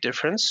big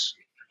difference.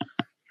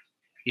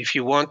 If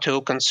you want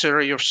to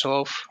consider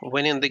yourself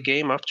winning the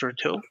game after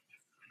 2,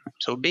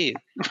 so be it,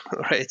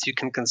 right? You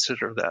can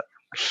consider that.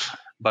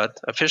 But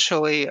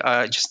officially,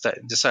 I just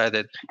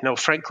decided,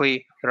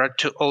 frankly, there are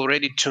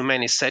already too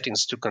many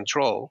settings to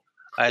control.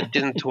 I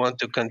didn't want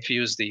to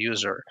confuse the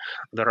user.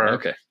 There are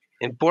Okay.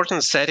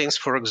 important settings,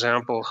 for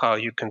example, how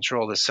you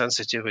control the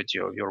sensitivity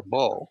of your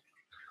ball.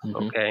 Mm-hmm.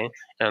 Okay,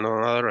 and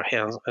on the other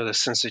hand, the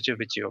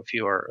sensitivity of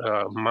your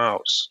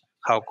mouse.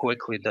 How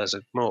quickly does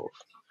it move?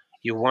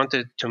 You want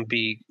it to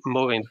be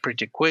moving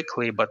pretty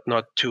quickly, but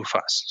not too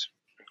fast.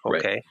 Right.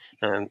 Okay,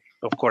 and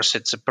of course,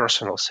 it's a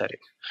personal setting.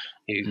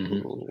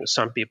 Mm-hmm.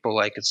 Some people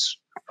like it's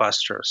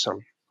faster, some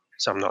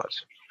not.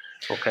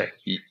 Okay.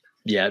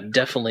 Yeah,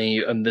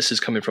 definitely. This is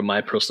coming from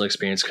my personal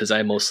experience because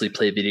I mostly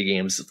play video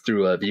games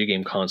through a video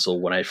game console.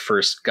 When I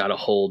first got a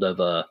hold of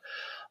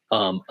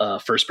a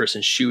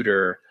first-person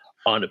shooter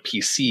on a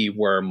PC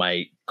where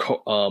my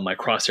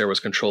crosshair was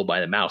controlled by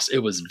the mouse, it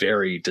was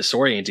very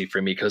disorienting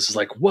for me because it's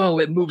like, whoa,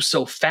 it moves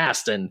so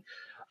fast, and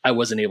I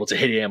wasn't able to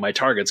hit any of my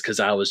targets because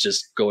I was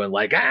just going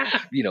like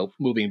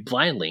moving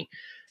blindly.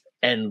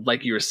 And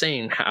like you were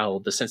saying,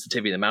 how the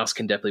sensitivity of the mouse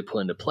can definitely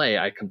pull into play.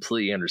 I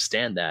completely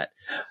understand that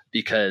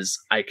because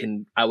I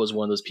was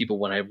one of those people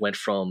when I went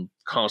from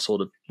console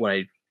to when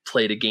I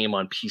played a game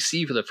on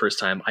PC for the first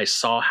time, I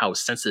saw how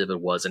sensitive it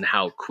was and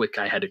how quick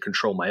I had to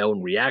control my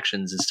own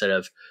reactions instead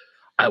of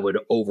I would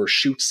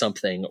overshoot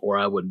something or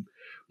I would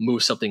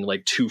move something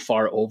like too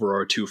far over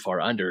or too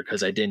far under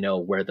because I didn't know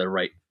where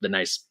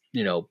the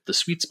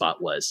sweet spot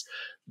was.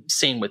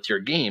 Same with your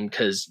game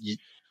because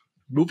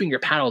moving your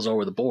paddles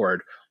over the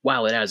board,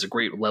 while it adds a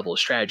great level of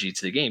strategy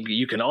to the game,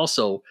 you can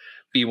also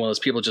be one of those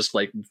people just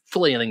like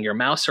flailing your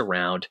mouse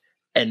around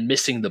and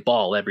missing the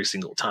ball every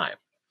single time.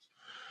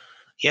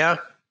 Yeah,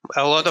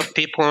 a lot of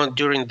people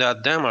during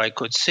that demo, I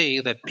could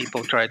see that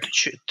people tried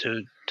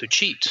to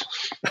cheat,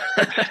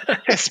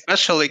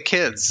 especially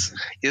kids.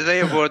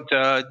 They would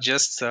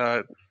just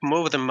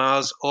move the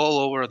mouse all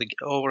over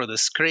the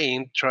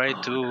screen, try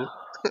Oh to no.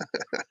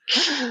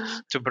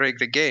 to break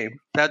the game.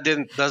 That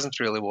doesn't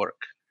really work.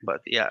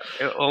 But yeah,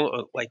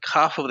 like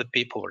half of the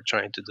people were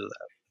trying to do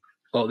that.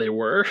 Oh, they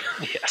were?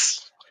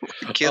 Yes,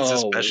 kids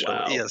Oh especially.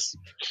 wow. Yes.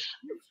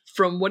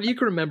 From what you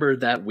can remember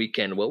that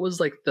weekend, what was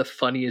like the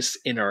funniest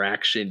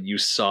interaction you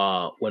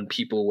saw when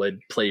people would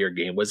play your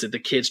game? Was it the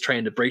kids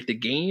trying to break the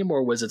game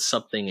or was it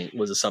something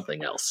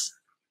else?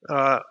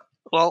 Uh,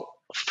 well,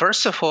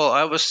 first of all,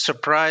 I was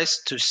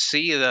surprised to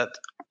see that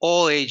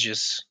all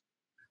ages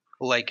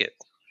like it.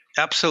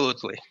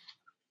 Absolutely,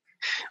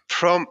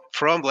 from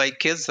like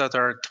kids that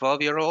are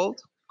 12-year-old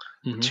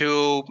Mm-hmm.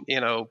 to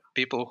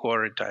people who are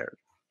retired.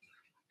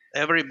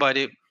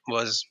 Everybody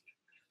was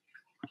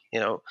you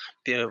know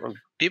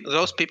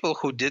those people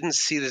who didn't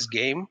see this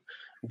game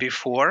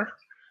before.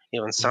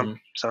 Even Mm-hmm.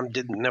 some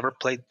didn't never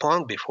played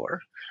Pong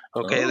before.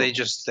 Okay,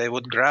 Oh. they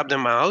would grab the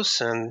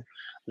mouse and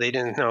they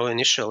didn't know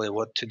initially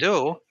what to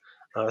do.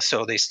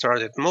 So they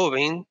started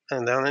moving,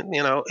 and then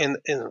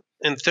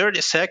in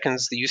 30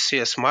 seconds you see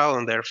a smile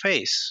on their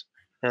face,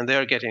 and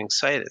they're getting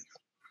excited,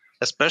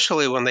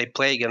 especially when they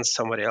play against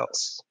somebody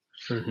else.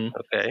 Mm-hmm.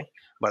 Okay,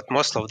 but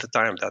most of the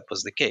time that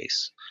was the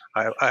case.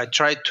 I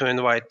tried to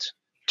invite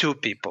two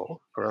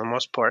people for the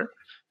most part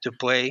to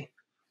play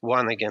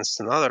one against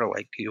another,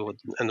 like you would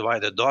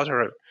invite a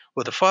daughter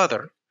with a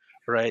father,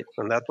 right?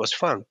 And that was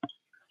fun.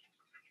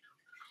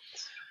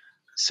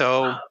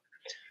 So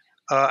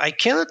I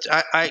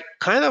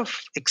kind of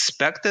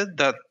expected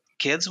that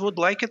kids would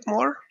like it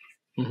more,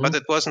 Mm-hmm. but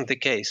it wasn't the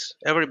case.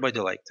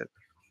 Everybody liked it.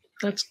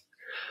 That's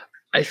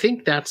I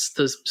think that's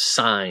the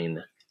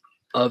sign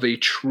of a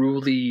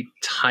truly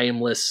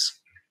timeless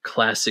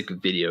classic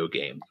video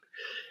game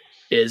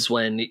is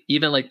when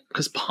even like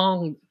because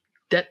Pong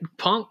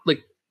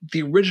like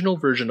the original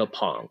version of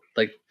Pong,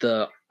 like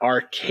the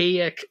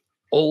archaic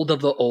old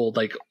of the old,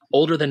 like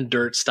older than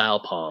dirt style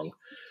Pong,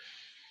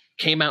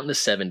 came out in the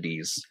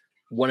 70s.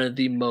 One of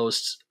the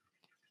most,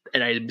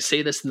 and I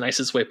say this in the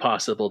nicest way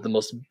possible, the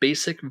most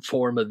basic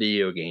form of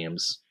video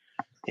games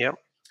Yep.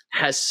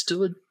 has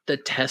stood the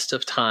test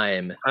of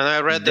time And I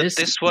read that this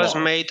this was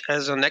long. made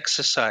as an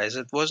exercise.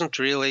 It wasn't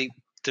really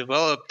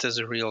developed as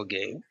a real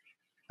game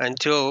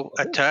until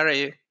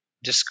Atari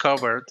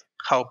discovered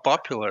how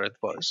popular it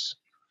was.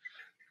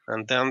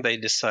 And then they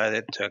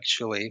decided to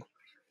actually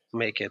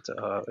make it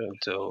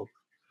into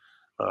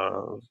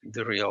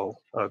the real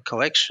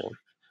collection.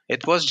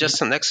 It was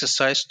just an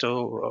exercise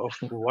of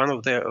one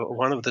of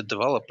the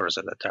developers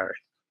at Atari.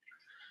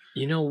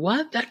 You know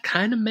what? That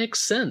kind of makes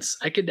sense.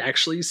 I could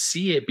actually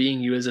see it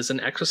being used as an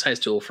exercise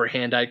tool for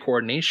hand eye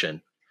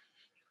coordination.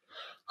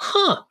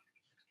 Huh.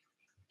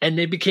 And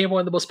it became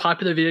one of the most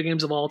popular video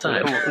games of all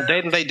time.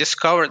 Then they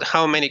discovered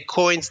how many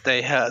coins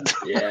they had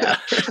Yeah.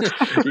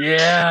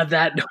 Yeah,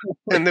 that.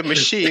 in the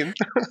machine,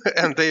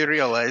 and they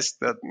realized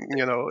that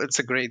it's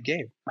a great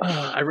game.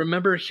 I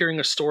remember hearing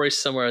a story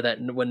somewhere that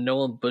when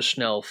Nolan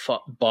Bushnell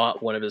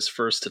bought one of his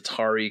first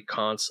Atari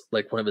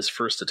like one of his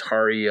first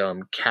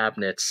Atari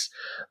cabinets,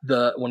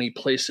 when he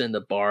placed it in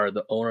the bar,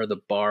 the owner of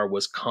the bar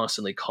was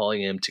constantly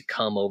calling him to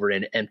come over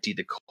and empty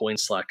the coin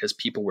slot because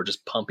people were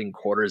just pumping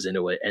quarters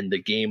into it, and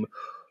the game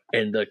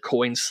and the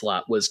coin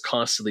slot was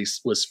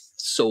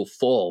so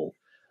full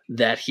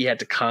that he had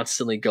to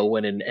constantly go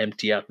in and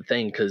empty out the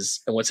thing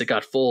because once it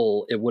got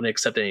full, it wouldn't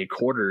accept any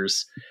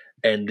quarters,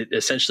 and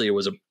essentially it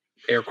was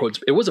air quotes.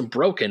 It wasn't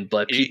broken,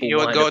 but people You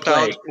would wanted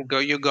to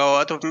play. you go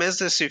out of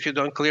business if you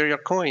don't clear your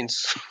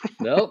coins.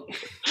 Nope,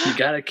 you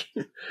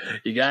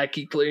gotta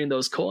keep clearing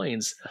those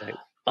coins.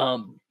 Right.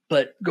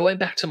 But going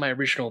back to my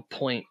original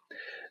point,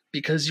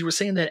 because you were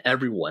saying that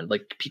everyone,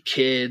 like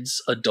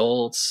kids,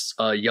 adults,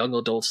 young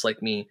adults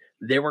like me,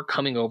 they were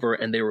coming over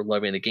and they were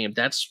loving the game.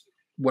 That's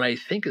what I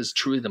think is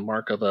truly the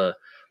mark of a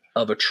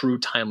true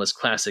timeless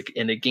classic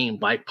in a game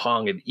like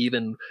Pong, and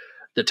even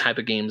the type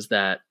of games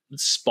that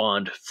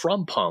spawned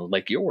from Pong,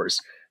 like yours.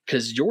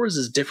 Because yours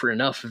is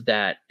different enough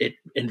that it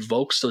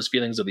invokes those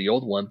feelings of the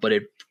old one, but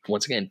it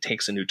once again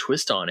takes a new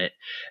twist on it,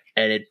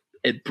 and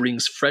it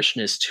brings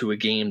freshness to a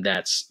game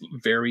that's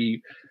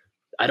very,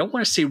 I don't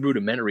want to say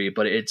rudimentary,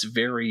 but it's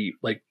very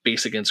like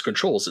basic in its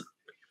controls.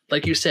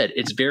 Like you said,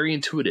 it's very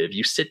intuitive.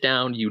 You sit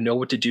down, you know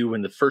what to do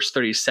in the first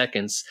 30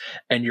 seconds,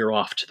 and you're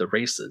off to the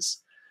races.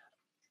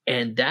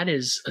 And that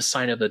is a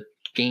sign of a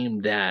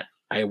game that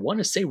I want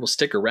to say will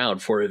stick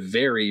around for a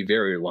very,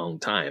 very long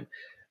time.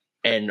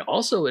 And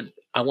also,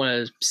 I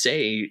want to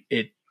say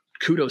it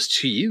kudos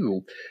to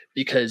you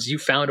because you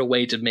found a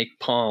way to make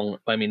Pong.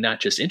 I mean, not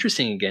just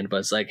interesting again, but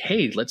it's like,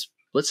 hey,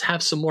 let's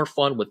have some more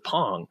fun with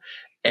Pong,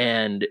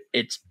 and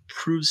it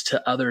proves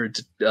to other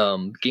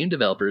game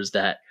developers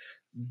that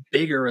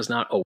bigger is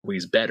not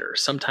always better.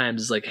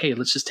 Sometimes it's like, hey,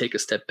 let's just take a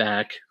step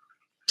back,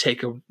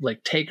 take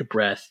a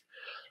breath.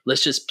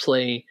 Let's just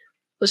play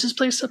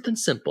something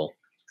simple.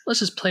 Let's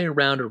just play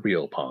around a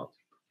real Pong.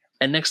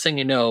 And next thing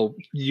you know,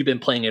 you've been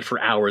playing it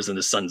for hours, and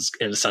the sun's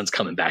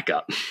coming back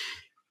up.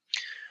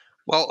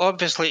 Well,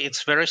 obviously,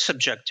 it's very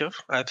subjective.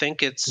 I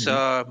think it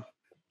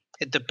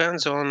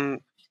depends on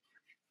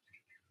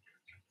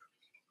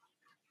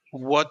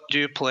what do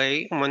you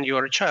play when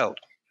you're a child.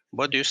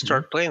 What do you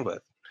start playing with?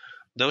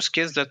 Those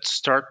kids that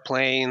start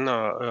playing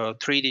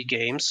 3D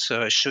games,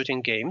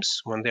 shooting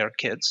games when they're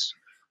kids,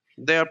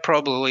 they're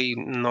probably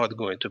not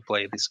going to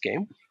play this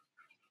game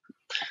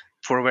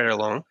for very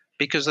long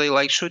because they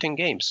like shooting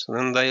games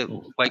and they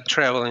like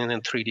traveling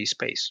in 3D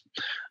space,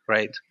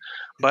 right?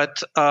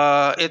 But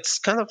it's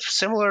kind of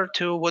similar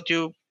to what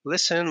you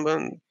listen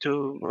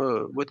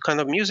what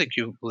kind of music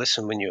you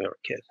listen when you're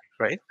a kid,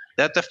 right?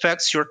 That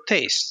affects your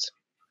taste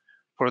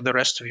for the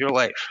rest of your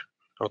life.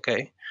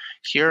 Okay,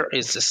 here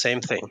is the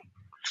same thing.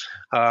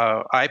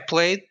 I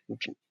played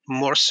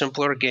more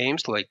simpler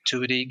games like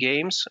 2D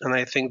games, and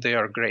I think they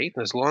are great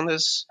as long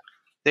as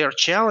they are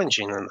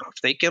challenging enough.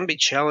 They can be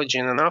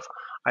challenging enough.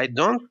 I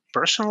don't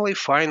personally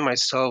find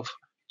myself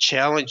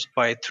challenged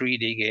by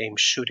 3D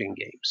games, shooting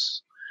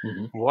games.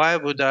 Why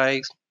would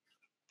I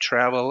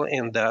travel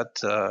in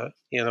that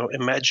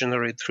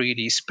imaginary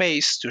 3D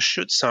space to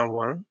shoot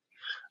someone?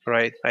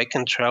 Right? I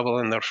can travel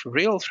in a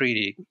real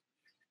 3D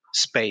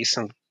space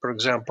and, for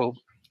example,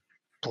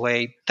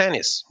 play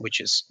tennis, which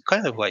is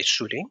kind of like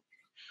shooting.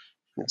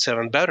 It's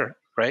even better,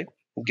 right?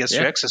 It gets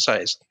you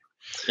exercised.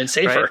 And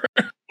safer.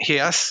 Right?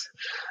 Yes.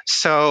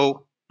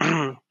 So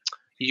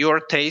your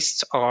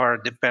tastes are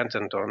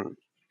dependent on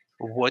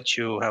what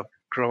you have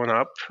grown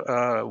up,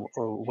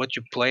 what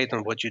you played,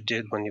 and what you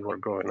did when you were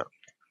growing up.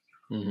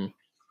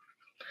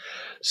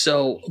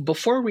 So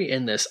before we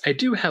end this, I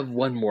do have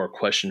one more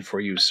question for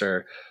you,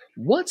 sir.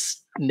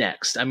 What's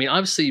next? I mean,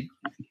 obviously,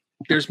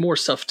 there's more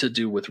stuff to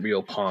do with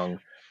Real Pong,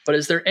 but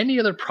is there any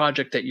other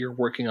project that you're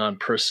working on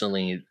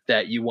personally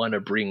that you want to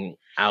bring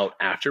out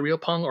after Real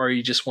Pong, or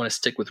you just want to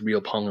stick with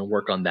Real Pong and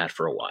work on that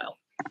for a while?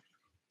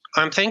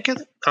 I'm thinking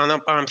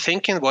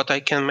what I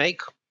can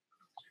make.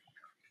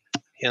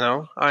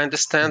 I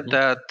understand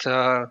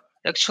that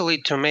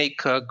actually to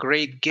make a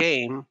great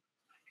game,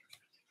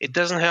 it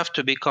doesn't have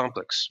to be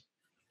complex.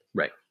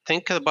 Right.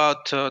 Think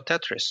about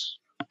Tetris,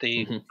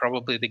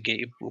 probably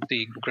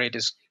the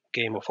greatest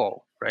game of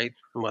all, right?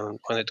 When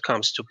it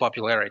comes to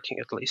popularity,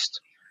 at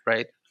least,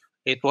 right?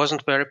 It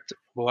wasn't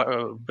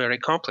very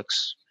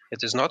complex.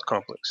 It is not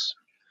complex.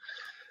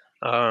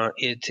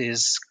 It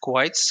is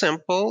quite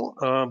simple,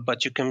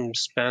 but you can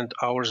spend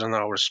hours and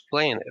hours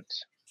playing it.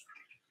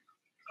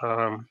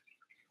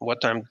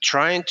 What I'm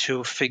trying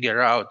to figure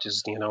out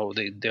is,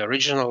 the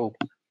original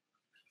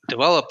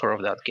developer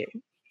of that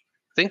game.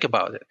 Think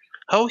about it.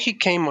 How he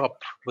came up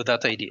with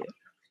that idea.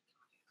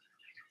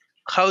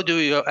 How do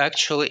you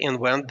actually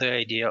invent the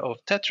idea of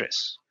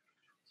Tetris?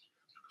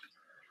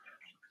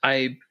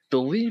 I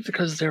believe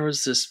because there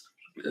was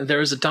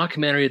a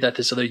documentary that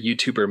this other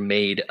YouTuber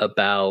made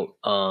about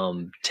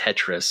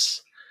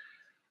Tetris,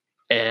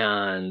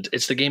 and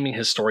it's the Gaming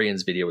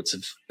Historians video.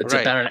 It's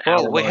right. about an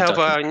hour. Well, we have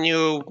a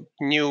new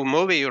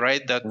movie,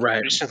 right, that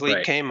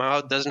recently came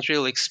out. Doesn't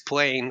really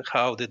explain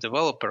how the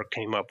developer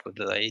came up with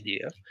the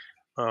idea.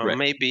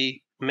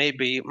 Maybe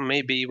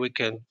we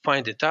can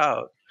find it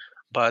out.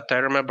 But I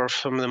remember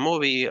from the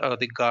movie,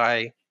 the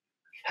guy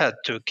had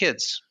 2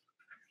 kids,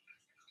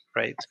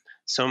 right?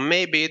 So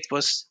maybe it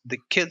was the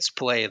kids'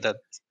 play that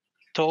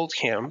told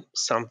him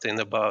something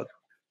about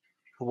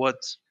what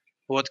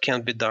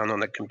can be done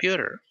on a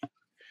computer,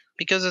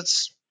 because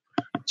it's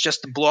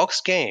just a blocks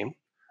game,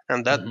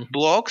 and that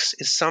blocks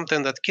is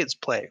something that kids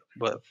play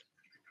with,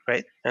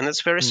 right? And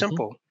it's very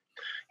simple.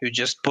 You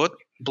just put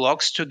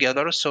blocks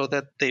together so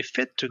that they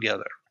fit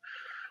together.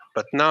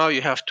 But now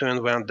you have to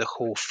invent the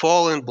whole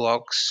falling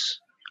blocks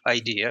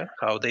idea,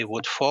 how they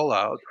would fall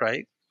out,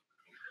 right?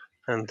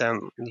 And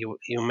then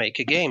you make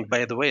a game.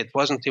 By the way, it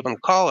wasn't even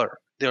color.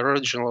 The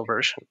original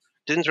version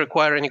didn't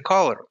require any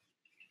color.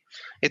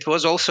 It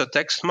was also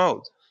text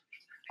mode,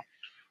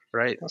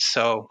 right?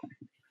 So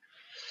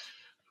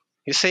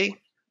you see,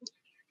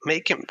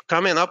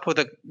 coming up with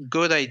a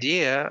good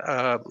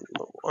idea.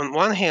 On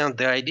one hand,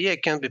 the idea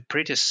can be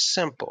pretty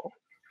simple,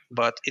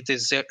 but it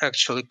is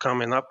actually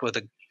coming up with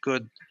a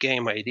good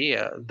game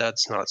idea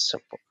that's not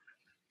simple.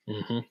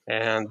 Mm-hmm.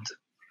 And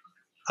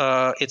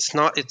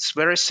it's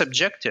very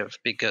subjective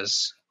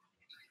because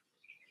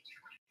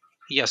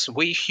yes,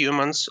 we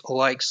humans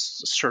like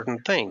certain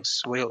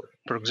things.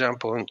 For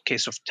example, in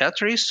case of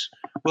Tetris,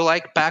 we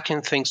like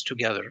packing things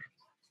together.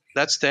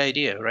 That's the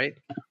idea, right?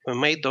 We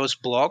made those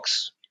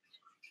blocks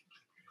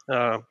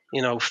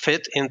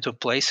fit into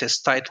place as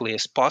tightly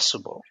as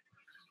possible.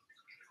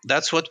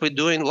 That's what we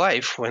do in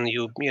life when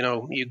you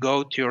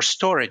go to your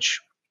storage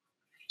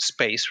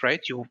space,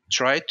 right? You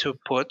try to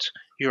put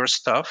your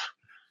stuff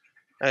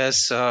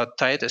as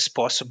tight as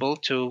possible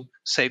to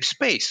save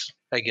space,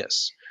 I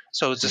guess.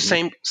 So it's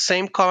the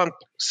same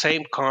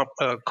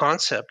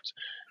concept,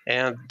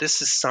 and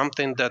this is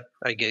something that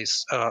I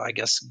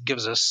guess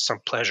gives us some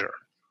pleasure,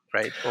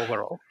 right?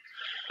 Overall.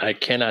 I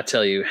cannot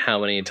tell you how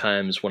many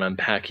times when I'm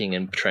packing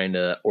and trying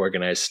to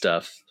organize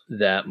stuff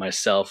that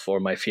myself or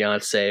my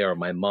fiance or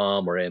my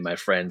mom or my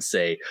friends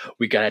say,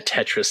 we gotta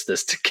Tetris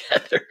this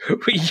together.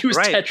 We use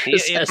right.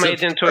 Tetris It as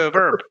made into a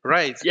verb,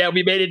 right? Yeah,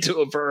 we made it into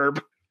a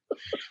verb.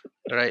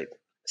 Right.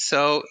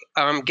 So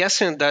I'm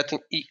guessing that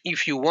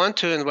if you want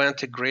to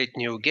invent a great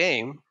new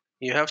game,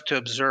 you have to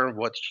observe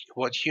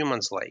what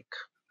humans like,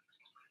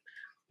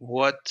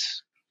 what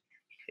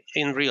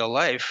in real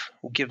life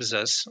gives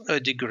us a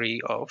degree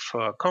of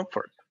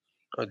comfort,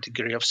 a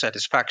degree of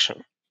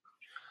satisfaction,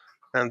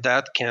 and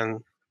that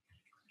can,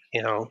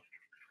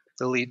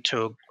 lead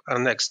to a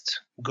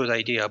next good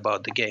idea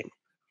about the game.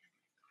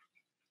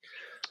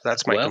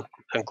 That's my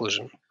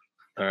conclusion.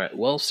 All right.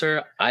 Well,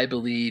 sir, I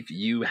believe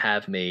you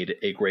have made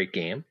a great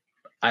game.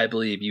 I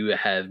believe you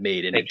have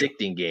made an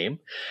addicting game.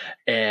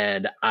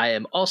 And I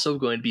am also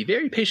going to be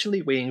very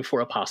patiently waiting for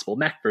a possible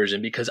Mac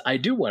version because I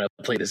do want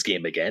to play this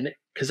game again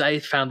because I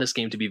found this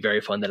game to be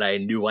very fun that I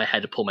knew I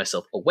had to pull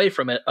myself away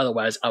from it.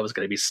 Otherwise, I was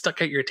going to be stuck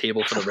at your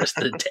table for the rest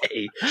of the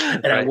day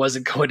and right. I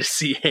wasn't going to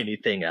see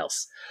anything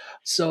else.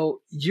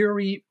 So,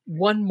 Yuriy,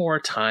 one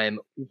more time,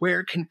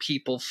 where can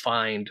people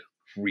find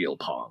Real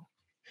Pong?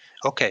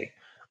 Okay.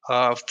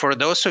 For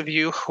those of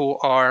you who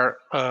are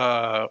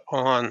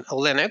on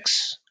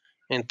Linux,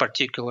 in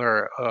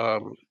particular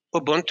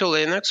Ubuntu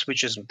Linux,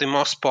 which is the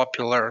most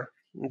popular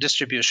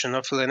distribution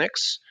of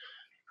Linux,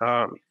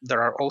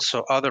 there are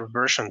also other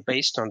versions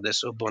based on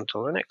this Ubuntu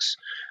Linux.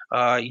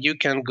 You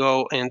can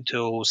go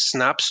into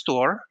Snap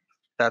Store.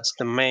 That's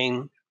the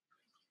main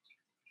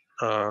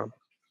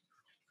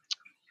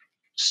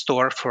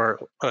store for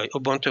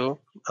Ubuntu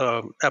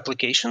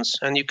applications,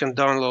 and you can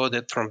download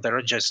it from there.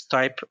 Just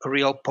type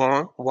Real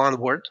Pong, one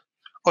word,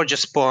 or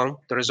just Pong.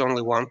 There is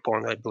only one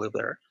Pong, I believe,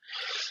 there,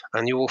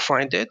 and you will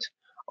find it.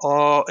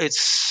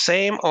 It's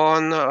same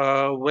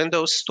on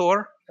Windows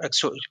Store.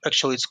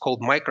 Actually, it's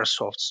called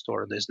Microsoft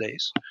Store these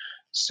days.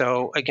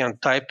 So again,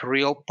 type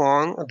Real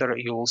Pong. There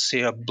you will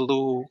see a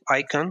blue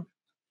icon,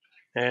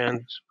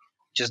 and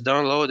just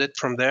download it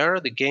from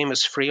there. The game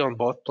is free on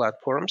both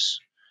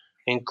platforms,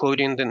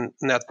 including the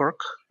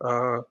network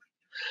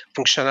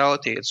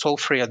functionality. It's all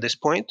free at this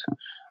point.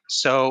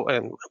 So,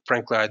 and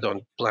frankly, I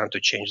don't plan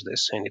to change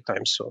this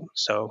anytime soon.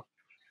 So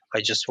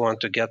I just want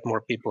to get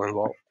more people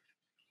involved.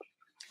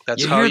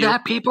 That's you hear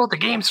that, people? The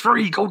game's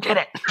free. Go get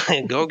it.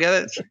 Go get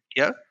it.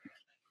 Yeah.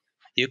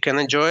 You can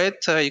enjoy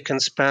it. You can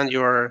spend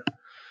your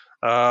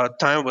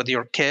time with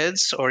your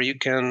kids, or you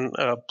can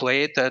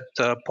play it at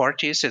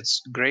parties.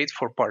 It's great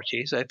for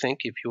parties, I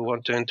think, if you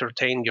want to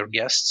entertain your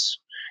guests.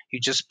 You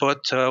just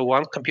put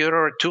one computer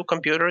or two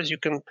computers. You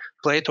can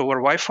play it over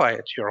Wi-Fi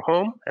at your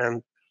home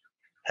and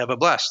have a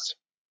blast.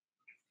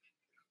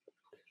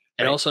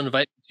 And also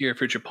invite me to your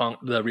future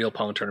the Real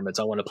Pong tournaments.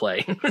 I want to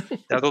play.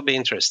 That will be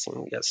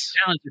interesting. Yes.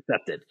 Challenge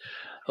accepted.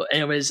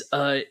 Anyways,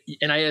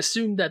 and I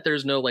assume that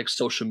there's no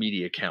social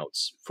media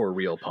accounts for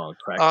Real Pong,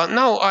 correct?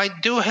 No, I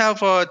do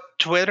have a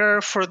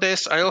Twitter for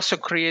this. I also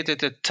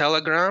created a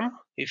Telegram.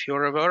 If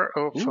you're aware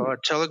of a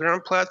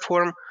Telegram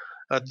platform,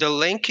 the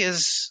link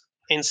is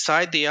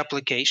inside the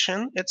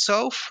application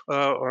itself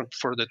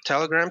for the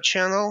Telegram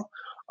channel.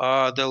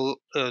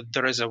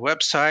 There is a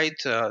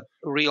website,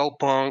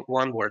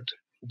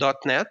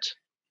 realpong.net,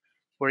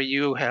 where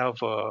you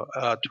have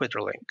a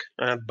Twitter link.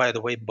 And by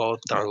the way,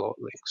 both download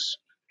links.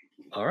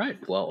 All right.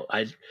 Well,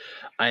 I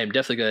am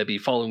definitely going to be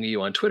following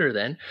you on Twitter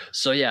then.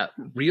 So yeah,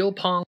 Real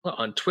Pong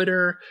on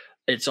Twitter.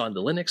 It's on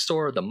the Linux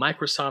store, the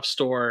Microsoft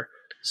store.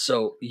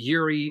 So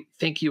Yuriy,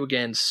 thank you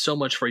again so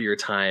much for your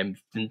time,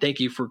 and thank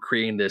you for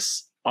creating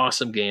this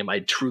awesome game. I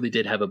truly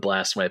did have a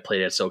blast when I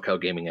played at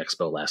SoCal Gaming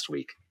Expo last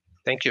week.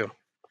 Thank you.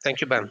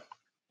 Thank you, Ben.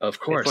 Of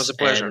course. It was a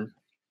pleasure.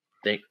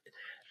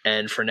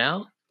 And for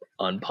now,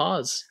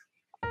 unpause.